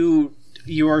 You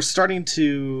are starting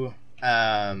to...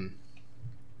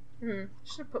 Should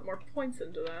have put more points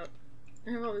into that.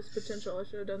 I have all this potential. I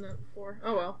should have done that before.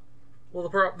 Oh well. Well,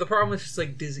 the problem is just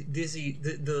like Dizzy.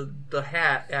 The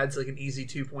hat adds like an easy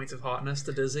 2 points of hotness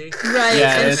to Dizzy. Right,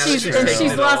 yeah, and she's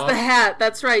lost the hat.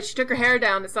 That's right. She took her hair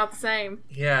down. It's not the same.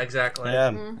 Yeah, exactly.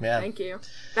 Yeah. Thank you.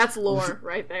 That's lore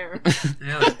right there.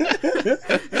 Yeah.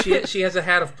 She has a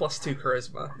hat of +2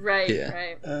 charisma. Right. Yeah.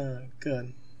 Right.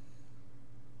 Good.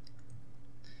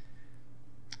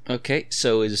 Okay,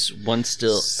 so is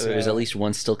at least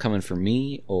one still coming for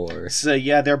me, or? So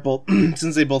yeah, they're both,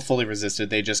 since they both fully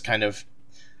resisted, they just kind of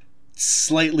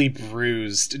slightly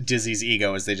bruised Dizzy's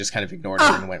ego as they just kind of ignored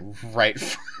him and went right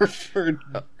for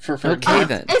okay,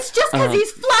 then. It's just because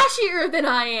he's flashier than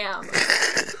I am.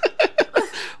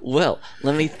 Well,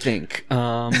 let me think.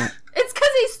 It's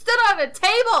because he stood on a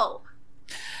table.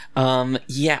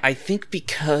 Yeah, I think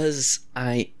because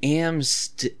I am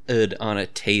stood on a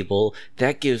table,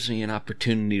 that gives me an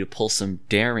opportunity to pull some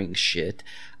daring shit.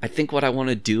 I think what I want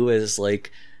to do is, like,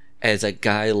 as a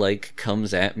guy, like,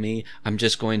 comes at me, I'm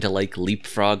just going to, like,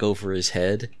 leapfrog over his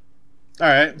head.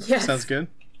 Alright, yes. Sounds good.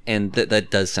 And that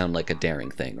does sound like a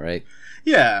daring thing, right?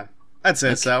 Yeah, I'd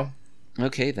say so.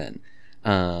 Okay, then.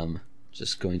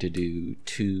 Just going to do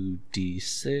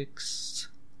 2d6...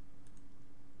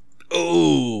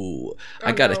 Oh,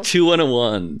 I got a 2 and a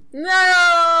 1. No!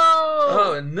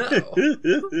 Oh, no.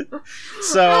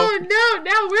 So. Oh, no.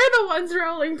 Now we're the ones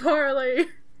rolling poorly.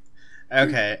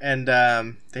 Okay, and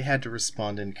they had to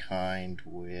respond in kind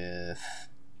with...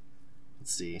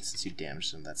 Let's see, since you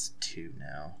damaged them, that's 2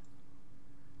 now.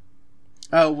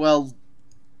 Oh, well...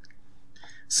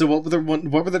 So what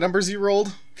were the numbers you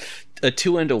rolled? A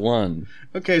 2 and a 1.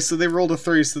 Okay, so they rolled a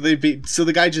 3, so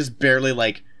the guy just barely,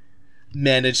 like...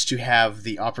 managed to have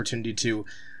the opportunity to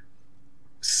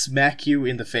smack you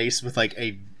in the face with like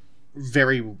a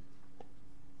very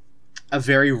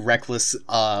reckless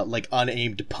like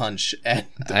unaimed punch, and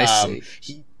I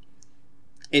see.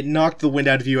 it knocked the wind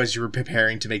out of you as you were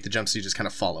preparing to make the jump, so you just kind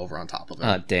of fall over on top of it.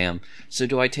 Ah, damn. So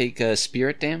do I take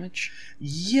spirit damage?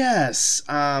 Yes.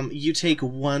 You take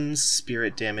 1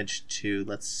 spirit damage to,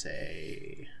 let's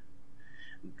say...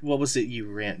 What was it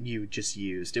you just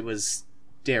used? It was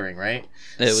daring, right?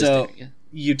 It was daring, yeah.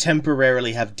 You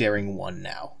temporarily have daring 1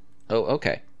 now. Oh,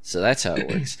 okay. So that's how it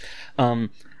works.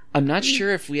 I'm not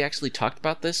sure if we actually talked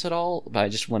about this at all, but I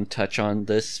just want to touch on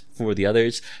this for the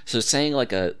others. So saying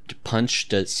like a punch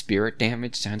does spirit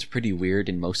damage sounds pretty weird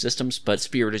in most systems, but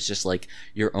spirit is just like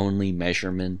your only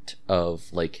measurement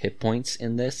of like hit points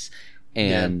in this,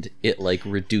 and it like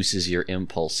reduces your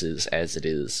impulses as it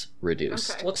is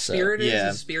reduced. Okay. What spirit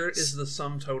is? Spirit is the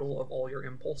sum total of all your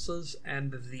impulses,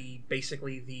 and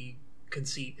basically the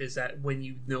conceit is that when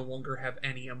you no longer have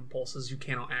any impulses, you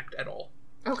cannot act at all.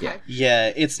 Okay.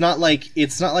 Yeah, it's not like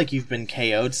you've been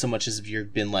KO'd so much as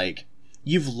you've been like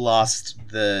you've lost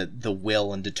the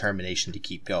will and determination to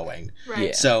keep going. Right.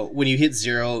 Yeah. So when you hit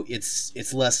 0,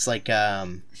 it's less like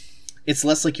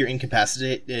you're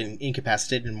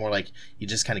incapacitated and more like you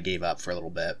just kind of gave up for a little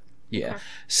bit. Yeah.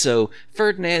 So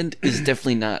Ferdinand is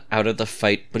definitely not out of the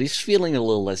fight, but he's feeling a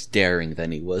little less daring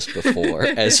than he was before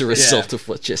as a result of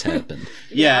what just happened.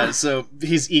 Yeah, so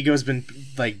his ego's been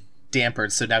like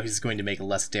dampered, so now he's going to make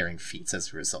less daring feats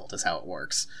as a result, is how it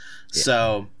works. Yeah.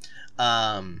 So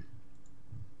and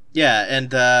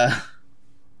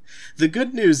the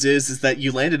good news is that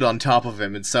you landed on top of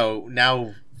him, and so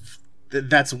now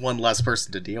that's 1 less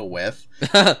person to deal with.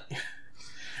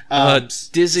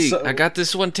 Dizzy, so... I got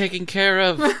this one taken care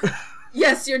of.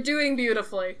 Yes, you're doing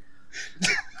beautifully.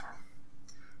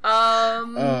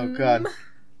 Oh god.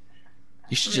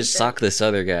 You should just sock this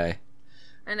other guy.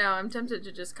 I know, I'm tempted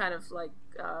to just kind of like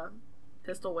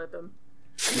pistol whip him.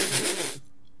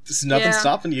 There's nothing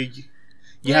stopping you.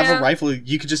 You have a rifle,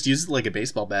 you could just use it like a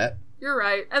baseball bat. You're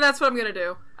right, and that's what I'm gonna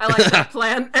do. I like that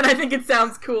plan, and I think it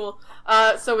sounds cool.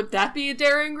 So would that be a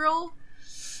daring roll?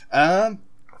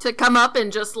 To come up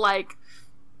and just like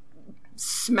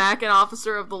smack an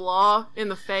officer of the law in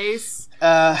the face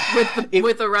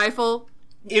with a rifle,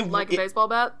 like a baseball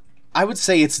bat? I would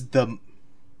say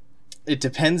it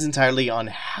depends entirely on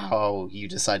how you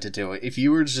decide to do it. If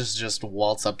you were to just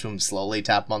waltz up to him slowly,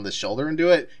 tap him on the shoulder and do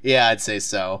it, yeah, I'd say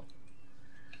so.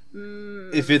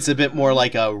 If it's a bit more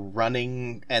like a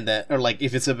running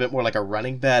if it's a bit more like a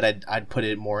running bet, I'd put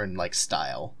it more in like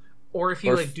style. Or if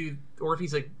you do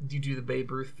you do the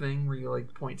Babe Ruth thing where you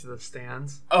like point to the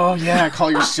stands? Oh yeah, call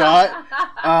your shot.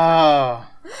 Oh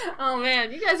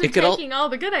man, you guys are taking all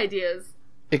the good ideas.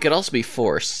 It could also be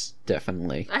force,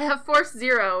 definitely. I have force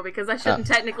 0 because I shouldn't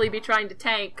technically be trying to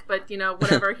tank, but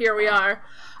whatever. Here we are.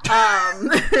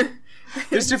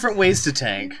 There's different ways to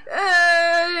tank.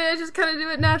 I just kind of do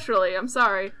it naturally. I'm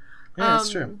sorry. Yeah, that's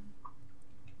true.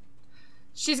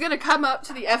 She's gonna come up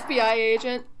to the FBI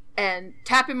agent and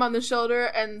tap him on the shoulder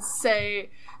and say,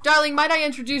 "Darling, might I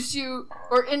introduce you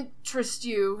or interest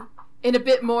you in a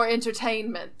bit more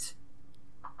entertainment?"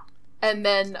 And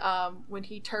then when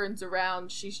he turns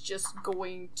around, she's just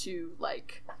going to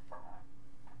like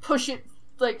push it,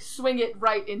 like swing it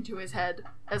right into his head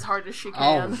as hard as she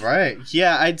can. Oh, right.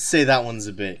 Yeah, I'd say that one's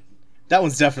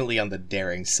definitely on the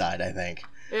daring side, I think.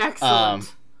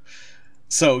 Excellent.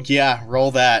 So yeah, roll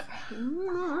that.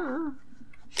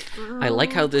 I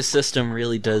like how this system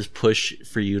really does push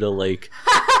for you to like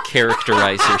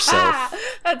characterize yourself.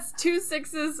 That's 2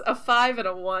 6s, a 5, and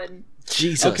a 1.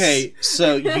 Jesus. Okay,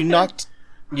 so you knocked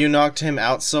him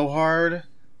out so hard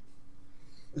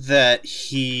that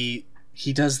he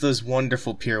does those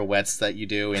wonderful pirouettes that you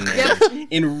do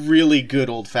in really good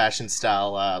old-fashioned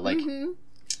style,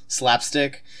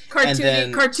 slapstick.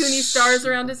 Cartoony stars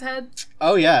around his head.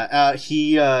 Oh yeah,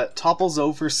 he topples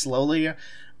over slowly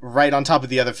right on top of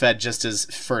the other Fed just as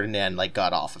Ferdinand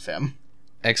got off of him.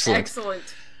 Excellent.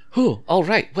 Whew, all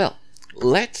right, well,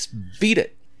 let's beat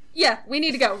it. Yeah, we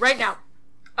need to go right now.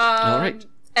 All right.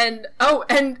 And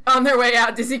on their way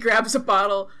out, Dizzy grabs a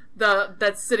bottle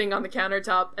that's sitting on the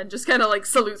countertop and just kind of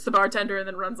salutes the bartender and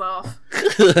then runs off.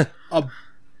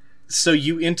 So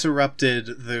you interrupted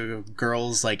the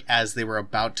girls as they were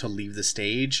about to leave the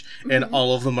stage, and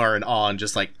all of them are in awe and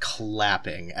just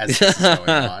clapping as this is going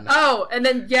on. Oh, and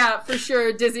then for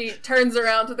sure, Dizzy turns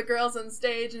around to the girls on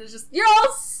stage and is just, "You're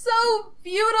all so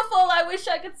beautiful. I wish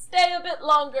I could stay a bit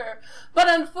longer, but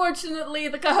unfortunately,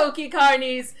 the Cahokia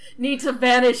Carnies need to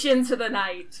vanish into the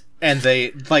night." And they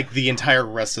the entire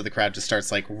rest of the crowd just starts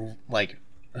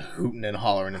hooting and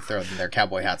hollering and throwing their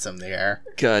cowboy hats in the air.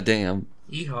 God damn.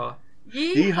 Yeehaw.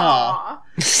 Yeehaw.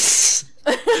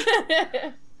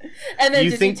 And then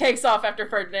Dizzy takes off after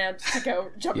Ferdinand to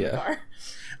go jump in the car.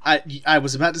 I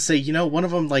was about to say, one of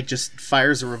them, just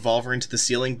fires a revolver into the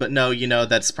ceiling, but no,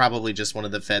 that's probably just one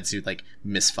of the feds who,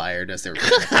 misfired as they were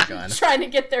putting their gun. trying to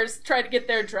get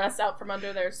their dress out from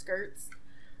under their skirts.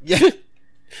 Yeah.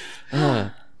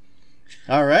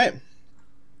 All right.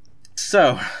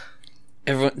 So.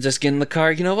 Everyone, just get in the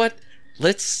car. You know what?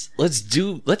 Let's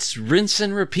rinse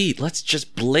and repeat. Let's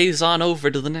just blaze on over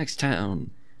to the next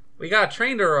town. We got a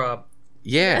train to rob.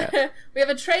 Yeah. We have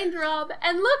a train to rob,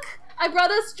 and look! I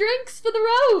brought us drinks for the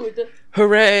road!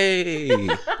 Hooray!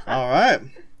 Alright.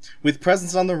 With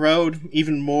presents on the road,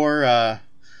 even more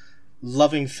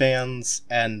loving fans,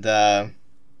 and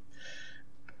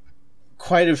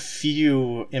quite a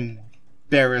few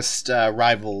embarrassed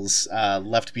rivals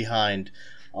left behind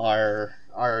are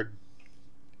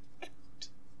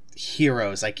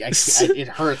heroes. It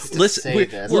hurts to say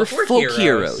this. We're folk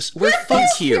heroes. We're folk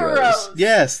heroes.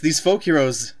 Yes, these folk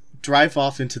heroes drive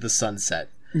off into the sunset.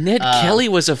 Ned Kelly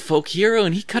was a folk hero,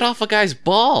 and he cut off a guy's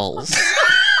balls.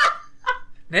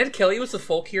 Ned Kelly was a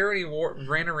folk hero, and he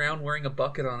ran around wearing a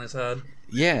bucket on his head.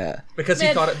 Yeah. Because he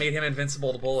thought it made him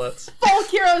invincible to bullets. Folk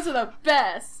heroes are the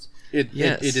best! It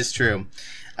is true.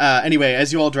 Anyway,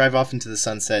 as you all drive off into the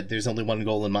sunset, there's only one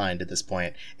goal in mind at this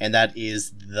point, and that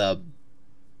is the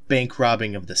bank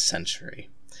robbing of the century.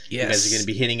 Yes. You guys are going to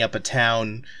be hitting up a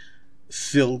town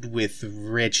filled with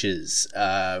riches,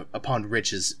 upon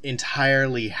riches,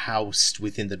 entirely housed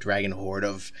within the Dragon Horde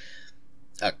of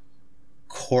a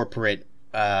corporate,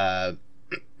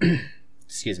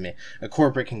 excuse me, a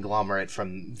corporate conglomerate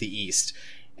from the East.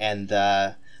 And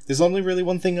there's only really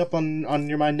one thing up on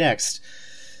your mind next.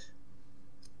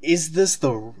 Is this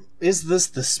the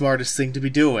smartest thing to be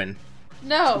doing?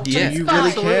 No. Do you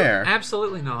really care?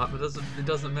 Absolutely not. But it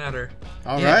doesn't matter.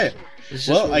 All right.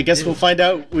 Well, I guess we'll find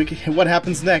out what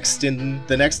happens next in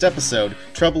the next episode.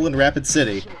 Trouble in Rapid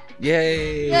City.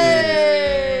 Yay!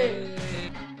 Yay!